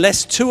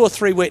unless 2 or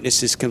 3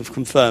 witnesses can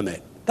confirm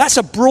it. That's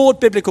a broad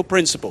biblical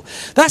principle.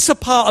 That's a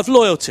part of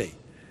loyalty.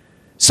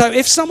 So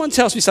if someone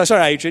tells me,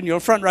 sorry, Adrian, you're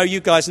in front row, you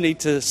guys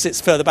need to sit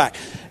further back.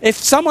 If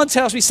someone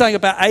tells me something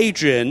about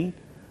Adrian,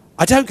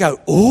 I don't go,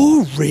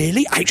 oh,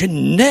 really?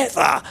 Adrian,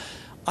 never.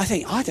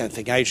 I don't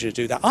think Adrian would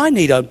do that. I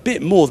need a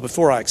bit more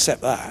before I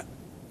accept that.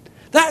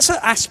 That's an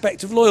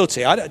aspect of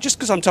loyalty. Just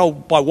because I'm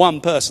told by one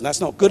person, that's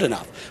not good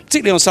enough,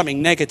 particularly on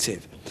something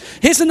negative.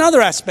 Here's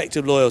another aspect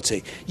of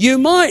loyalty. You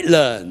might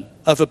learn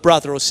of a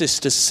brother or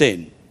sister's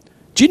sin.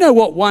 Do you know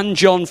what 1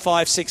 John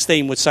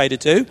 5:16 would say to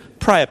do?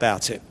 Pray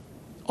about it.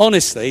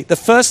 Honestly, the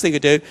first thing to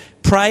do,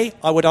 pray,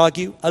 I would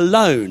argue,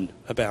 alone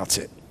about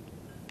it.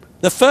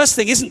 The first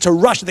thing isn't to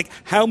rush and think,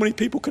 how many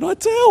people can I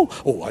tell?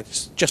 Oh,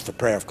 it's just for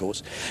prayer, of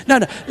course. No.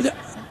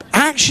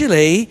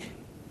 Actually,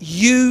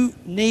 you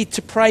need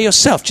to pray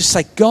yourself. Just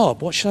say,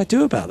 God, what should I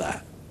do about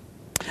that?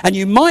 And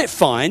you might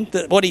find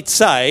that what he'd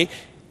say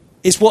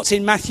is what's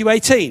in Matthew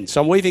 18.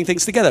 So I'm weaving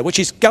things together, which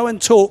is go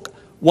and talk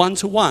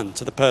one-to-one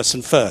to the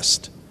person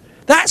first.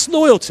 That's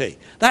loyalty.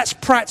 That's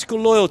practical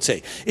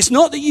loyalty. It's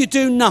not that you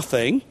do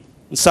nothing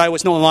and say, well,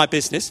 it's not my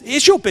business.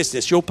 It's your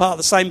business. You're part of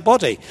the same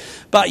body.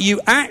 But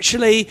you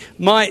actually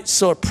might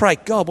sort of pray,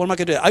 God, what am I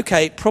going to do?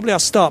 Okay, probably I'll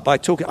start by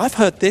talking. I've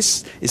heard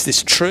this. Is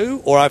this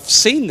true? Or I've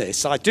seen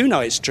this. I do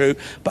know it's true.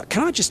 But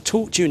can I just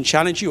talk to you and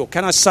challenge you? Or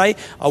can I say,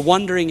 I'm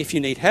wondering if you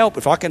need help,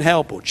 if I can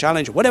help or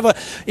challenge or whatever.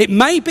 It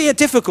may be a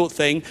difficult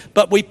thing,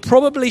 but we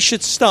probably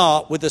should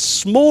start with as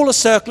small a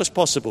circle as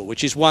possible,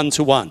 which is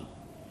one-to-one.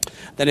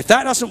 Then if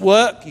that doesn't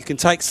work, you can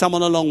take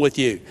someone along with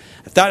you.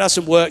 If that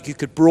doesn't work, you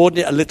could broaden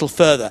it a little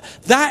further.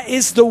 That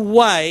is the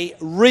way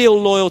real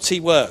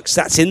loyalty works.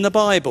 That's in the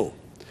Bible.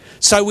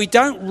 So we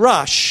don't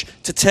rush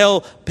to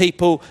tell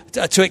people,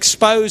 to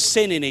expose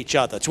sin in each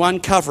other, to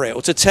uncover it,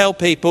 or to tell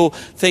people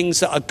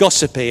things that are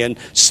gossipy and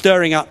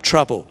stirring up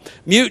trouble.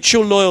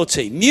 Mutual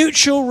loyalty,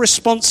 mutual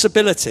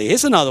responsibility.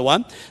 Here's another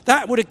one.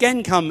 That would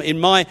again come, in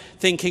my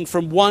thinking,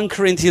 from 1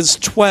 Corinthians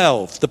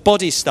 12, the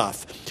body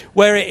stuff,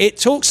 where it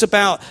talks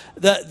about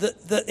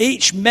that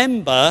each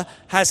member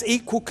has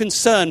equal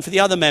concern for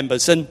the other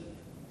members. And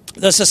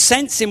there's a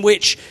sense in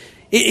which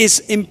it is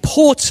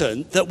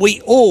important that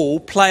we all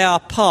play our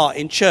part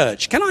in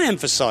church. Can I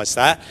emphasize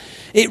that?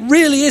 It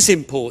really is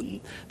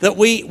important that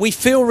we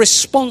feel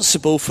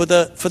responsible for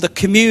the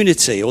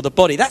community or the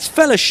body. That's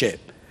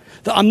fellowship.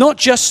 That I'm not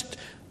just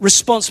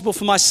responsible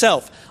for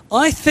myself.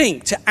 I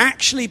think to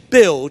actually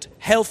build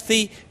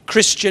healthy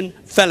Christian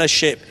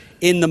fellowship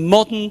in the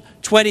modern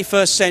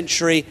 21st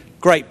century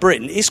Great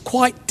Britain is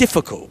quite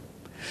difficult,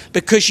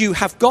 because you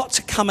have got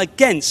to come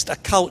against a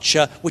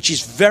culture which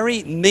is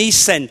very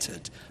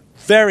me-centered,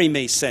 very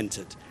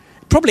me-centered.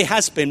 It probably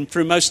has been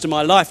through most of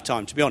my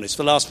lifetime, to be honest,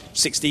 for the last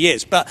 60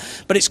 years, but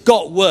it's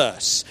got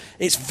worse.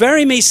 It's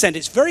very me-centered,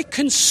 it's very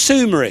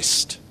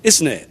consumerist,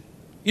 isn't it?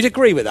 You'd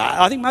agree with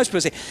that. I think most people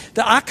say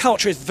that our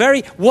culture is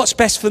very, what's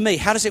best for me?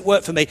 How does it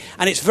work for me?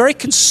 And it's very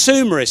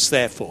consumerist,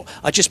 therefore.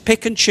 I just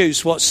pick and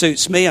choose what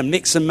suits me and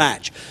mix and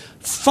match.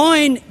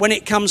 Fine when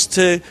it comes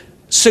to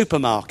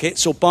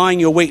supermarkets or buying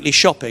your weekly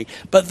shopping,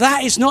 but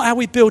that is not how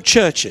we build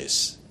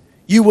churches.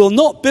 You will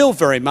not build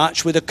very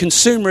much with a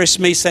consumerist,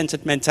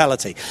 me-centered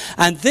mentality.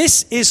 And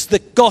this is the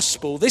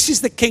gospel. This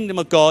is the kingdom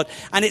of God,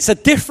 and it's a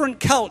different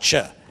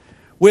culture.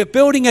 We're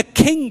building a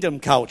kingdom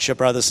culture,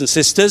 brothers and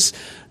sisters,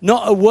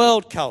 not a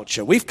world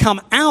culture. We've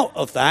come out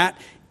of that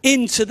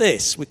into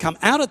this. We come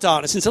out of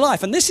darkness into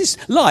life. And this is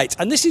light.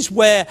 And this is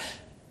where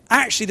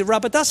actually the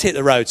rubber does hit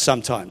the road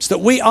sometimes, that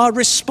we are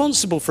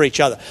responsible for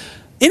each other.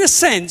 In a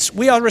sense,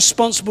 we are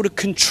responsible to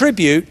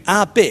contribute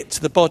our bit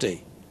to the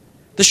body.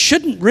 There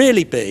shouldn't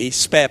really be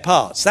spare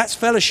parts. That's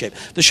fellowship.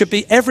 There should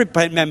be every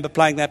member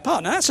playing their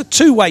part. Now, that's a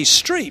two-way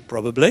street,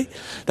 probably.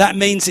 That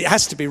means it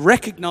has to be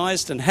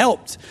recognised and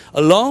helped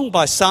along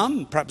by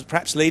some.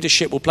 Perhaps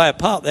leadership will play a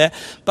part there.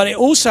 But it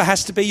also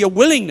has to be your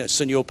willingness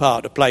on your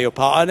part to play your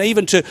part, and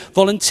even to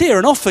volunteer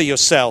and offer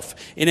yourself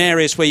in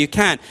areas where you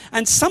can.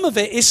 And some of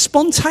it is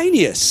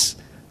spontaneous,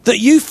 that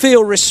you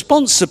feel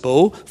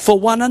responsible for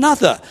one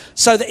another.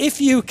 So that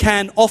if you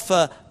can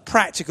offer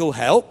practical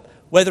help,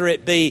 whether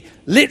it be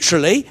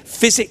literally,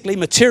 physically,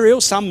 material,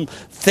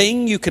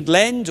 something you could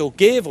lend or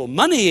give, or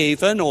money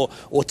even, or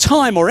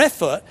time or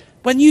effort,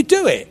 when you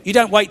do it, you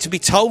don't wait to be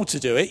told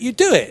to do it, you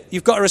do it.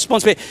 You've got a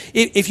responsibility.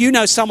 If you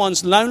know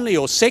someone's lonely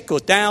or sick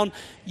or down,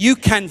 you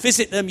can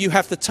visit them, you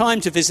have the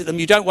time to visit them,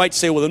 you don't wait to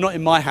say, well, they're not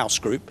in my house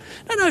group.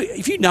 No,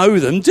 if you know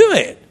them, do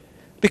it.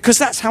 Because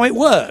that's how it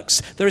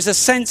works. There is a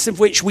sense in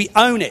which we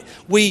own it.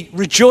 We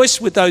rejoice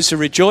with those who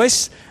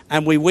rejoice,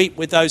 and we weep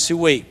with those who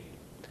weep.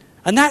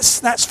 And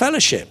that's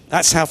fellowship.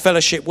 That's how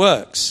fellowship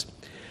works.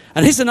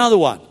 And here's another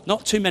one.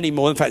 Not too many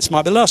more. In fact, this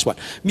might be the last one.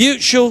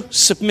 Mutual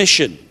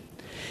submission.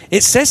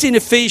 It says in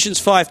Ephesians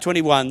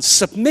 5:21,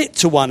 submit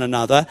to one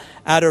another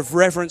out of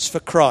reverence for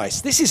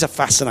Christ. This is a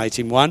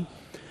fascinating one.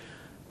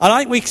 And I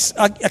think we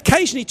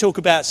occasionally talk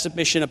about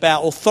submission,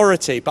 about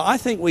authority, but I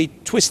think we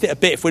twist it a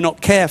bit if we're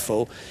not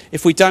careful,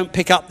 if we don't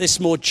pick up this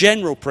more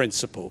general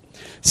principle.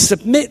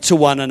 Submit to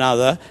one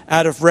another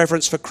out of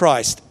reverence for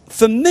Christ.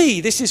 For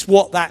me, this is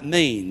what that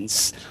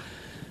means.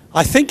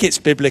 I think it's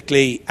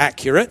biblically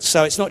accurate,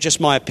 so it's not just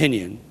my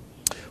opinion.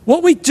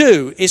 What we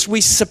do is we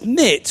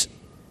submit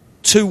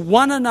to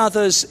one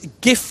another's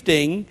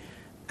gifting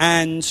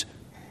and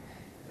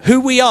who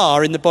we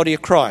are in the body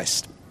of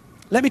Christ.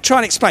 Let me try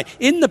and explain.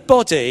 In the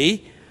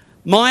body,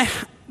 my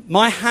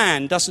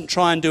hand doesn't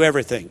try and do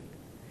everything.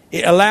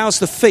 It allows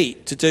the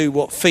feet to do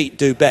what feet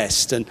do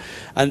best, and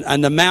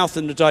the mouth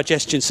and the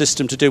digestion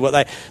system to do what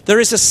they... There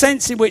is a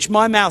sense in which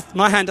my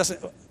hand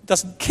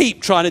doesn't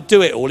keep trying to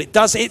do it all. It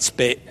does its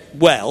bit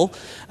well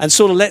and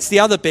sort of lets the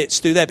other bits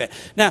do their bit.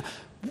 Now,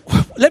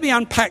 let me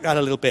unpack that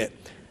a little bit.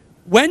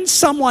 When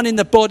someone in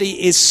the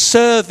body is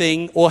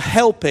serving or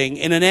helping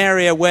in an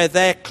area where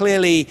they're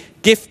clearly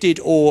gifted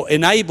or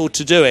enabled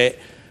to do it,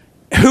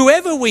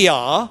 whoever we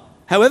are,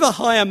 however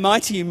high and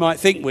mighty you might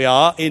think we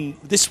are in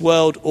this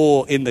world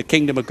or in the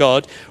kingdom of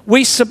God,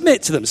 we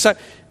submit to them. So,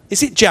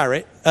 is it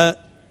Jarrett?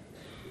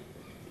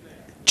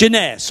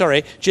 Janeir's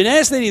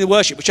leading the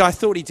worship, which I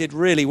thought he did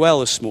really well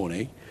this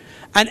morning.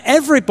 And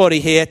everybody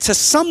here, to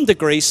some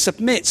degree,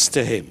 submits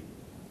to him.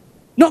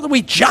 Not that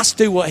we just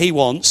do what he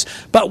wants,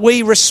 but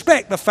we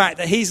respect the fact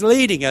that he's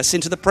leading us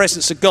into the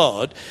presence of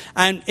God.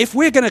 And if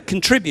we're going to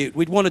contribute,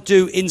 we'd want to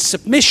do in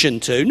submission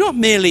to, not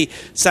merely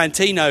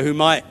Santino, who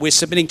we're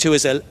submitting to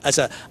as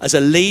a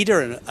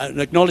leader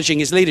and acknowledging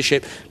his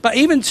leadership, but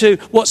even to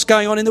what's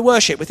going on in the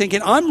worship. We're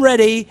thinking, I'm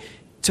ready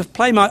to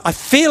play I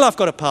feel I've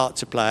got a part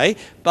to play,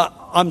 but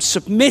I'm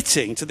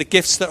submitting to the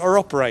gifts that are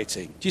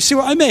operating. Do you see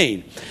what I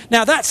mean?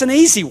 Now, that's an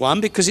easy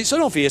one because it's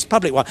an obvious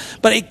public one,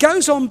 but it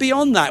goes on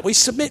beyond that. We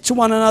submit to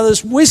one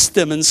another's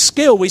wisdom and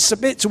skill. We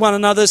submit to one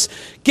another's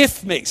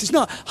gift mix. It's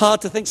not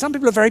hard to think. Some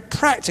people are very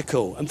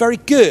practical and very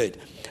good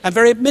and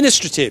very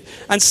administrative,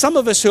 and some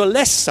of us who are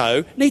less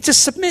so need to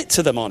submit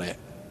to them on it.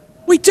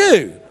 We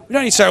do. We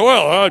don't need to say,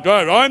 well,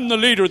 I'm the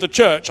leader of the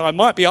church. I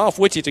might be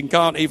half-witted and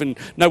can't even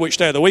know which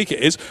day of the week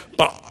it is,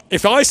 but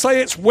if I say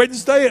it's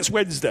Wednesday, it's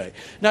Wednesday.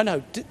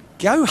 No,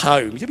 go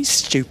home. Don't be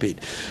stupid.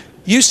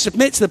 you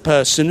submit to the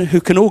person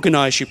who can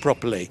organise you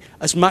properly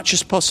as much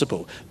as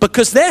possible,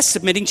 because they're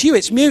submitting to you.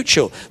 It's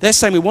mutual. They're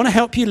saying, we want to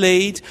help you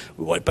lead,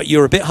 but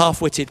you're a bit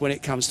half-witted when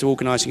it comes to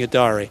organising a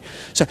diary.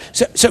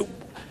 So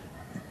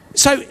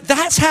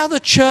that's how the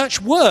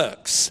church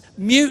works.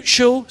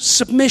 Mutual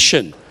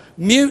submission,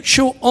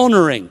 mutual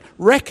honouring,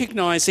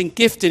 recognising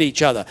gift in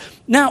each other.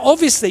 Now,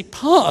 obviously,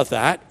 part of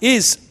that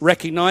is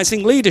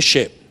recognising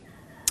leadership.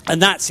 And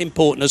that's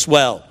important as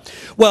well.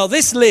 Well,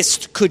 this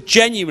list could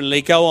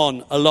genuinely go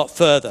on a lot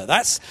further.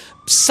 That's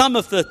some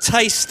of the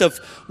taste of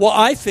what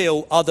I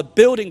feel are the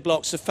building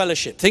blocks of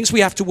fellowship, things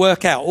we have to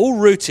work out, all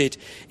rooted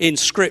in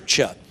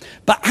Scripture.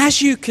 But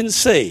as you can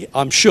see,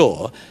 I'm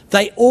sure,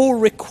 they all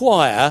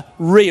require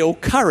real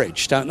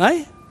courage, don't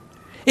they?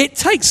 It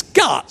takes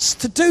guts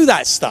to do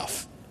that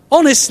stuff.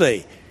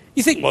 Honestly.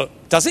 You think, well,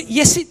 does it?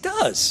 Yes, it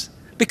does.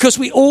 Because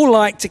we all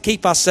like to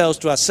keep ourselves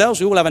to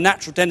ourselves. We all have a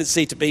natural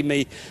tendency to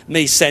be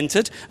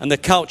me-centered, and the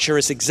culture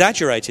has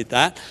exaggerated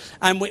that.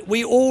 And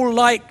we all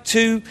like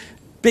to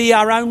be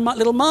our own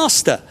little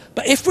master.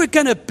 But if we're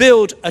going to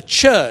build a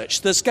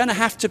church, there's going to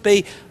have to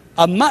be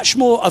a much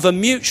more of a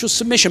mutual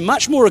submission,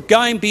 much more of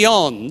going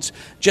beyond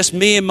just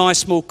me in my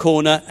small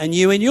corner and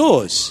you in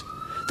yours.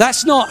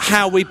 That's not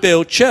how we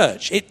build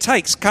church. It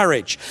takes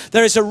courage.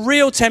 There is a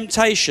real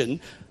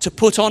temptation to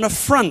put on a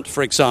front,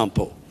 for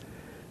example,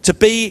 to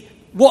be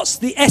what's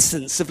the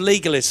essence of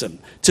legalism?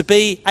 To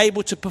be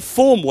able to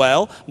perform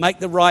well, make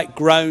the right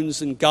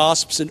groans and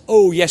gasps and,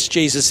 oh, yes,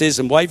 Jesus is,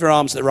 and wave your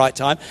arms at the right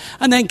time,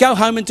 and then go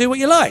home and do what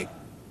you like.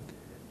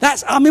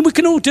 We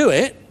can all do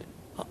it.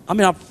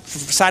 I've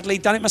sadly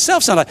done it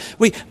myself sometimes.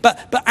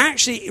 But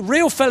actually,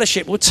 real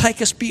fellowship will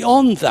take us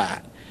beyond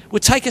that. Will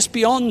take us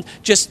beyond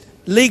just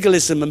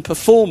legalism and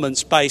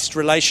performance-based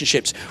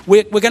relationships.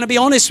 We're going to be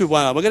honest with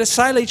one another. We're going to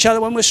say to each other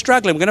when we're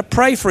struggling. We're going to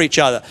pray for each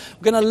other.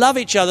 We're going to love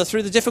each other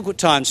through the difficult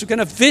times. We're going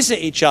to visit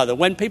each other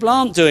when people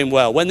aren't doing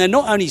well, when they're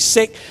not only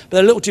sick, but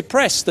they're a little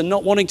depressed and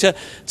not wanting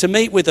to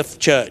meet with the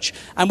church.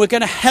 And we're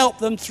going to help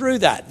them through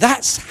that.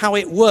 That's how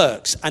it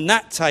works, and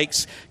that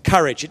takes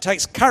courage. It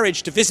takes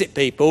courage to visit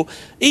people,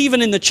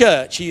 even in the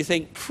church. You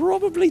think,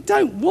 probably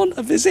don't want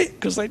a visit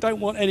because they don't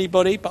want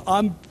anybody, but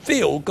I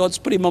feel God's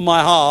put him on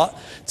my heart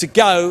to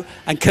go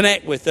and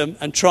connect with them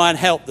and try and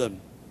help them.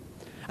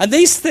 And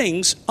these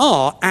things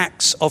are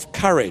acts of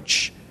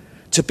courage,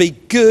 to be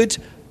good,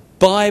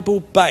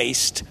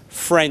 Bible-based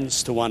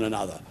friends to one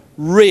another.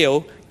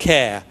 Real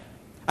care.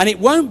 And it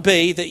won't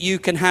be that you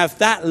can have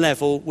that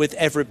level with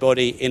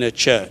everybody in a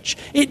church.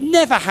 It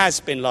never has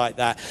been like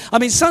that.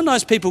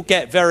 Sometimes people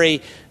get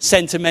very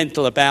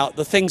sentimental about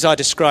the things I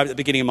described at the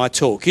beginning of my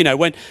talk. You know,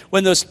 when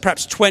there's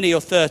perhaps 20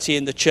 or 30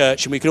 in the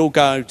church and we could all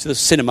go to the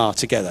cinema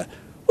together.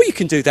 Well, you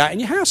can do that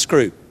in your house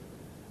group.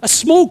 A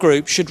small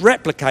group should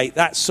replicate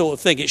that sort of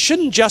thing. It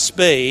shouldn't just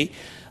be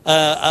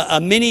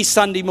a mini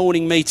Sunday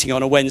morning meeting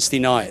on a Wednesday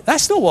night.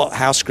 That's not what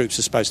house groups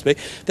are supposed to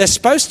be. They're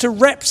supposed to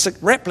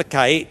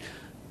replicate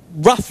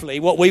roughly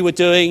what we were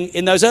doing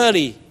in those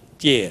early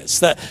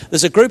years. That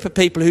there's a group of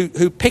people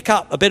who pick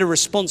up a bit of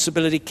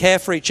responsibility, care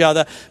for each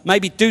other,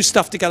 maybe do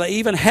stuff together,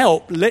 even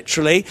help,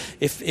 literally,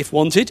 if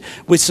wanted,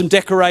 with some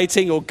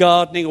decorating or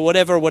gardening or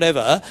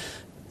whatever.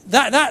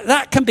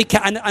 That can be,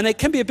 and it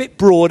can be a bit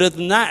broader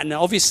than that, and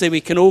obviously we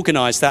can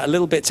organise that a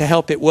little bit to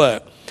help it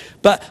work.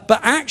 But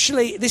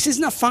actually, this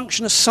isn't a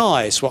function of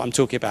size, what I'm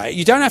talking about.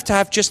 You don't have to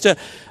have just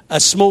a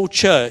small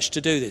church to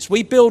do this.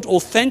 We build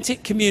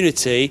authentic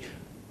community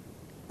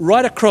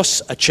right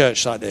across a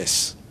church like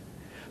this.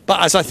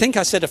 But as I think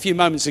I said a few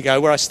moments ago,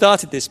 where I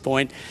started this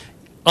point,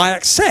 I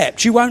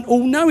accept you won't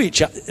all know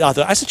each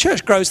other. As the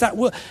church grows, that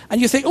will,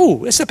 and you think,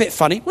 oh, it's a bit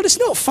funny. Well, it's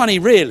not funny,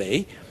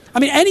 really.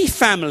 Any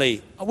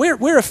family,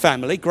 we're a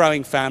family,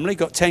 growing family,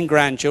 got 10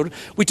 grandchildren.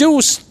 We do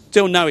all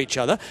still know each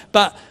other,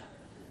 but,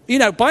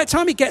 by the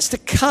time it gets to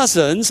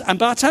cousins and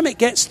by the time it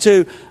gets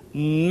to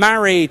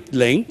married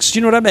links, do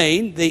you know what I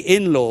mean? The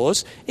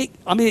in-laws.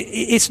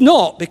 It's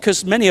not,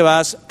 because many of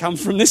us come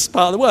from this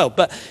part of the world,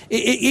 but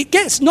it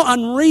gets not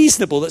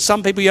unreasonable that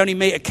some people you only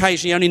meet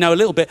occasionally, you only know a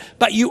little bit,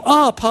 but you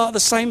are part of the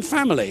same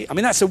family.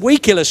 That's a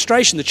weak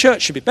illustration. The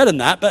church should be better than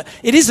that, but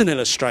it is an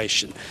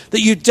illustration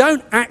that you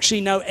don't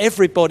actually know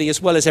everybody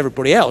as well as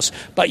everybody else,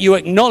 but you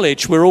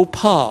acknowledge we're all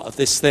part of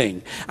this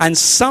thing. And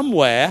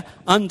somewhere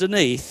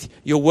underneath,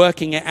 you're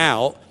working it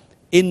out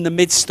in the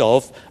midst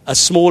of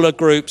smaller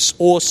groups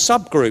or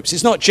subgroups.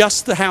 It's not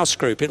just the house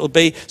group. It'll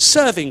be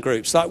serving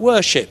groups like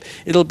worship.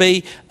 It'll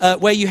be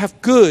where you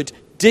have good,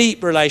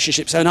 deep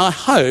relationships, and I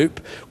hope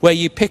where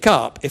you pick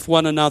up if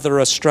one another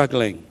are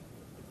struggling.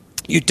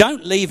 You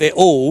don't leave it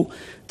all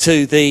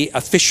to the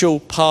official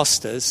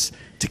pastors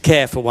to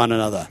care for one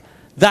another.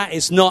 That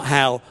is not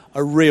how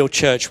a real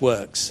church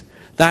works.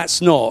 That's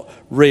not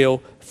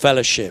real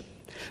fellowship.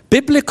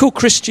 Biblical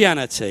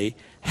Christianity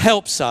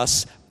helps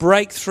us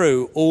break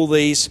through all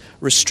these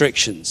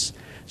restrictions.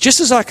 Just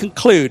as I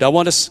conclude, I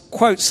want to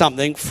quote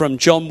something from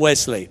John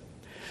Wesley.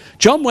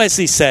 John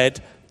Wesley said,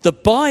 "The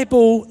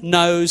Bible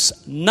knows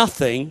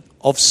nothing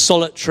of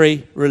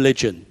solitary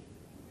religion."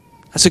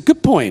 That's a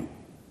good point.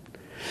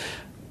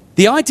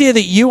 The idea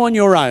that you on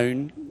your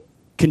own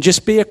can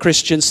just be a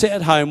Christian, sit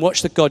at home,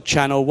 watch the God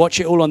channel, watch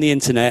it all on the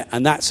internet,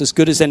 and that's as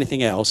good as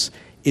anything else,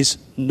 is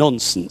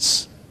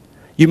nonsense.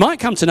 You might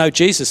come to know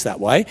Jesus that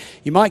way.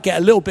 You might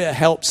get a little bit of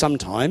help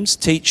sometimes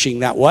teaching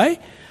that way.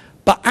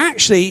 But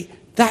actually,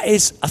 that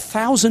is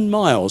 1,000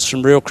 miles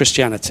from real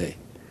Christianity.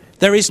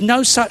 There is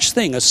no such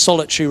thing as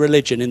solitary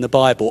religion in the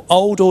Bible,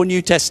 Old or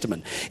New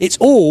Testament. It's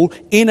all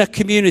in a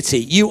community.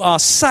 You are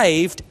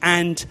saved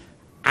and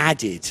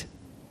added.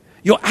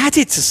 You're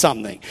added to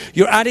something.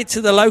 You're added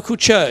to the local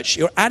church.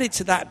 You're added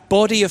to that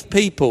body of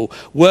people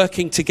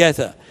working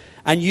together.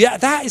 And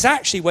that is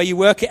actually where you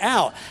work it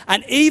out.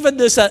 And even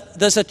there's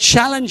a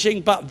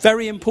challenging but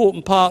very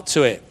important part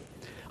to it.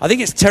 I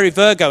think it's Terry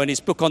Virgo in his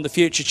book on the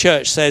future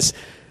church says,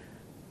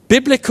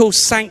 biblical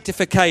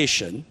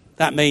sanctification,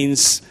 that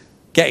means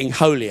getting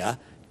holier,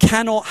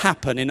 cannot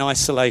happen in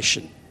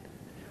isolation.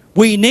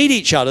 We need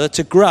each other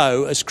to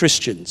grow as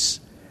Christians.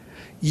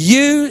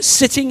 You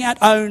sitting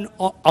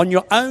on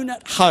your own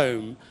at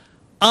home,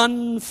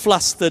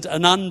 unflustered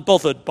and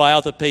unbothered by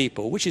other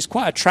people, which is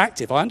quite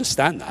attractive, I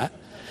understand that.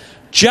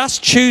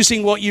 Just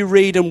choosing what you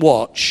read and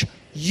watch,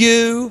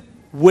 you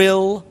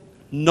will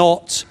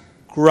not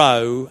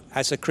grow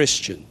as a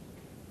Christian.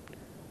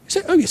 You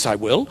say, oh yes I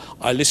will.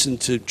 I listen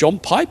to John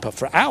Piper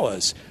for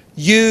hours.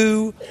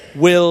 You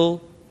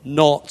will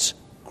not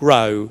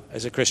grow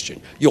as a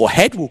Christian. Your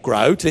head will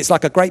grow till it's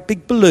like a great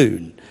big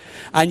balloon.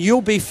 And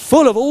you'll be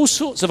full of all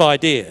sorts of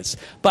ideas.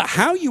 But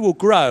how you will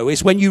grow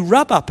is when you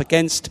rub up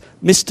against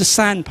Mr.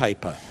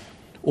 Sandpaper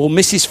or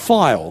Mrs.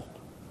 File.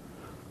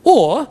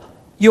 Or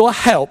you are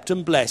helped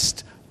and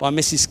blessed by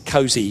Mrs.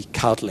 Cozy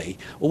Cuddly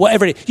or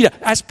whatever it is. You know,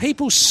 as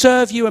people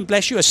serve you and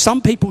bless you, as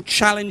some people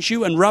challenge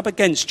you and rub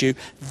against you,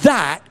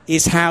 that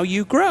is how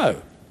you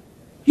grow.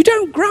 You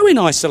don't grow in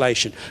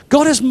isolation.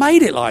 God has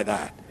made it like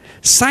that.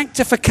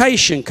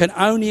 Sanctification can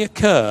only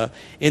occur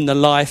in the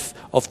life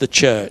of the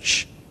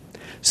church.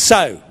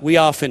 So, we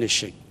are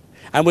finishing.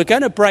 And we're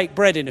going to break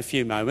bread in a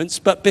few moments.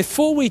 But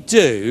before we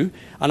do,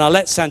 and I'll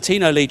let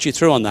Santino lead you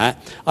through on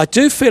that, I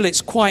do feel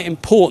it's quite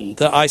important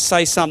that I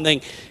say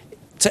something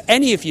to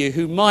any of you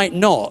who might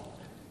not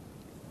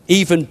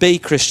even be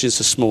Christians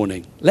this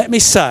morning. Let me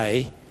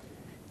say,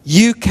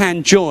 you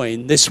can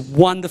join this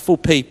wonderful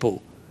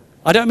people.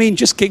 I don't mean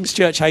just King's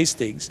Church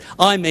Hastings.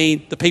 I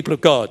mean the people of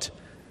God.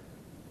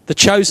 The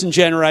chosen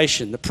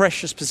generation, the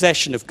precious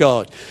possession of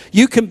God.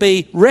 You can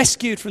be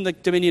rescued from the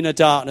dominion of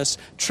darkness,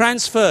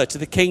 transferred to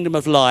the kingdom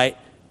of light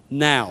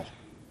now.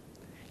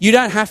 You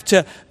don't have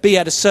to be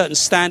at a certain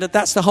standard.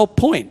 That's the whole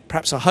point.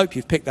 Perhaps I hope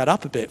you've picked that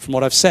up a bit from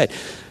what I've said.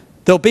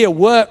 There'll be a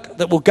work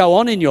that will go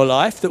on in your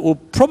life that will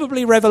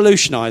probably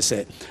revolutionize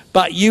it.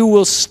 But you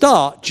will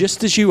start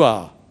just as you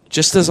are,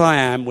 just as I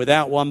am,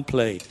 without one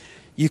plea.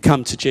 You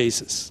come to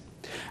Jesus.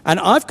 And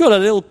I've got a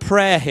little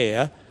prayer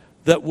here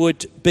that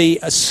would be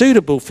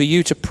suitable for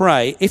you to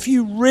pray. If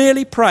you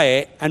really pray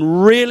it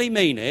and really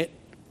mean it,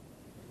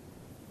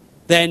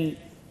 then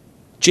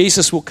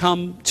Jesus will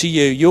come to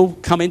you. You'll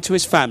come into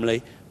his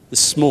family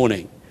this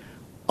morning.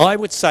 I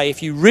would say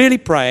if you really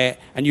pray it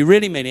and you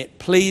really mean it,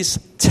 please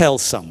tell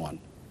someone.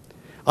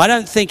 I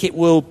don't think it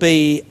will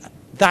be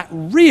that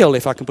real,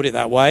 if I can put it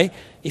that way,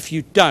 if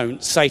you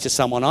don't say to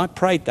someone, I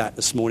prayed that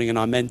this morning and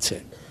I meant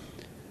it.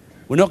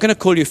 We're not going to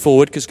call you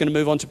forward because we're going to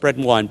move on to bread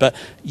and wine. But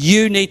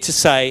you need to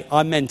say,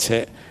 I meant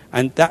it.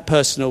 And that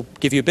person will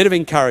give you a bit of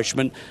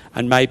encouragement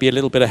and maybe a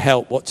little bit of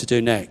help what to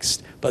do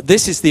next. But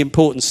this is the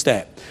important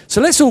step. So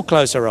let's all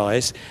close our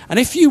eyes. And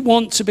if you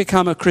want to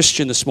become a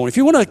Christian this morning, if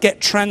you want to get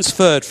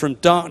transferred from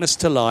darkness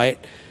to light,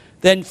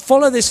 then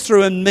follow this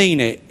through and mean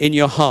it in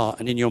your heart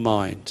and in your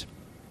mind.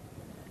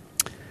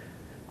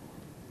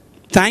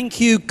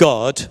 Thank you,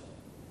 God,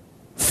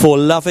 for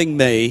loving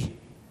me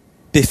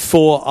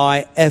before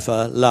I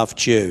ever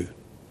loved you.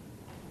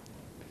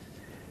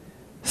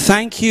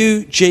 Thank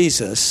you,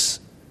 Jesus,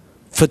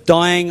 for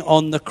dying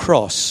on the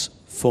cross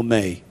for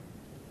me.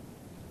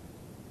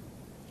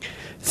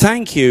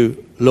 Thank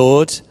you,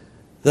 Lord,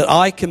 that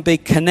I can be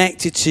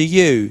connected to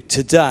you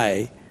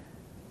today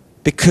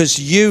because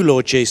you,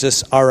 Lord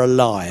Jesus, are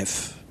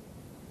alive.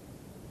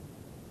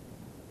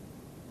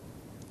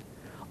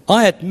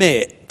 I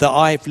admit that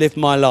I've lived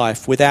my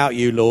life without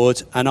you,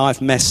 Lord, and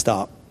I've messed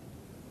up.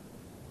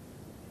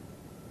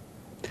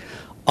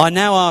 I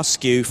now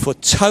ask you for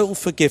total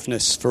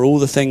forgiveness for all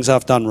the things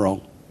I've done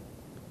wrong.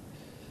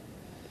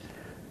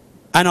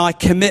 And I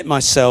commit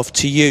myself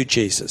to you,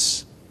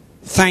 Jesus.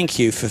 Thank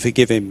you for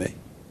forgiving me.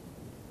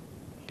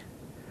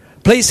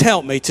 Please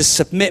help me to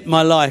submit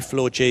my life,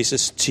 Lord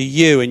Jesus, to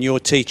you and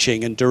your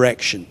teaching and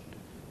direction.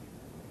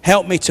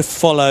 Help me to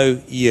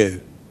follow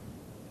you.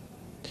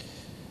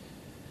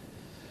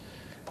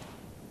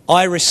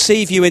 I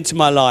receive you into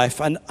my life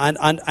and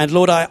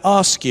Lord, I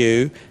ask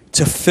you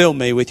to fill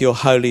me with your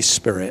Holy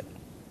Spirit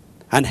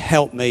and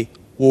help me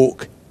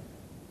walk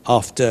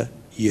after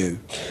you,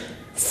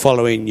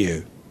 following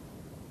you.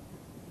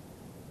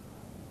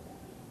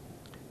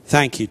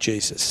 Thank you,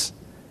 Jesus.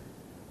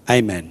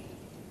 Amen.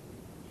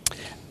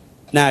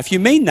 Now, if you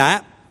mean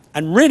that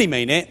and really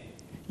mean it,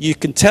 you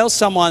can tell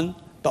someone,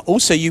 but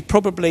also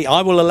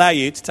I will allow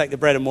you to take the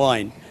bread and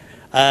wine.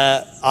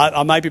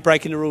 I may be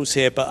breaking the rules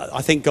here, but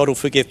I think God will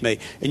forgive me.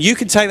 And you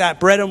can take that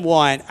bread and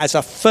wine as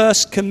a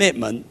first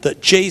commitment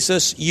that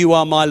Jesus, you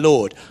are my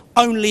Lord,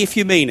 only if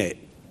you mean it.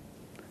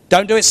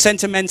 Don't do it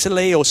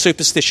sentimentally or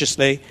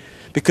superstitiously,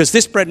 because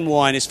this bread and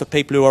wine is for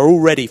people who are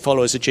already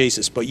followers of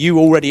Jesus, but you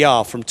already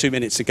are from 2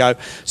 minutes ago.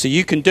 So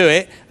you can do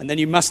it, and then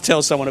you must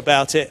tell someone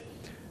about it,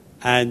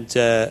 and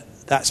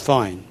that's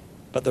fine.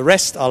 But the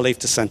rest I'll leave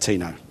to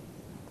Santino.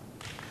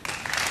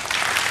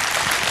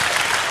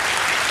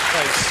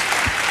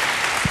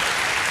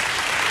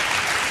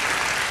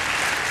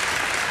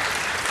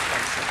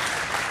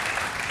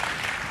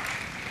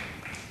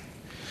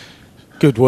 Good work.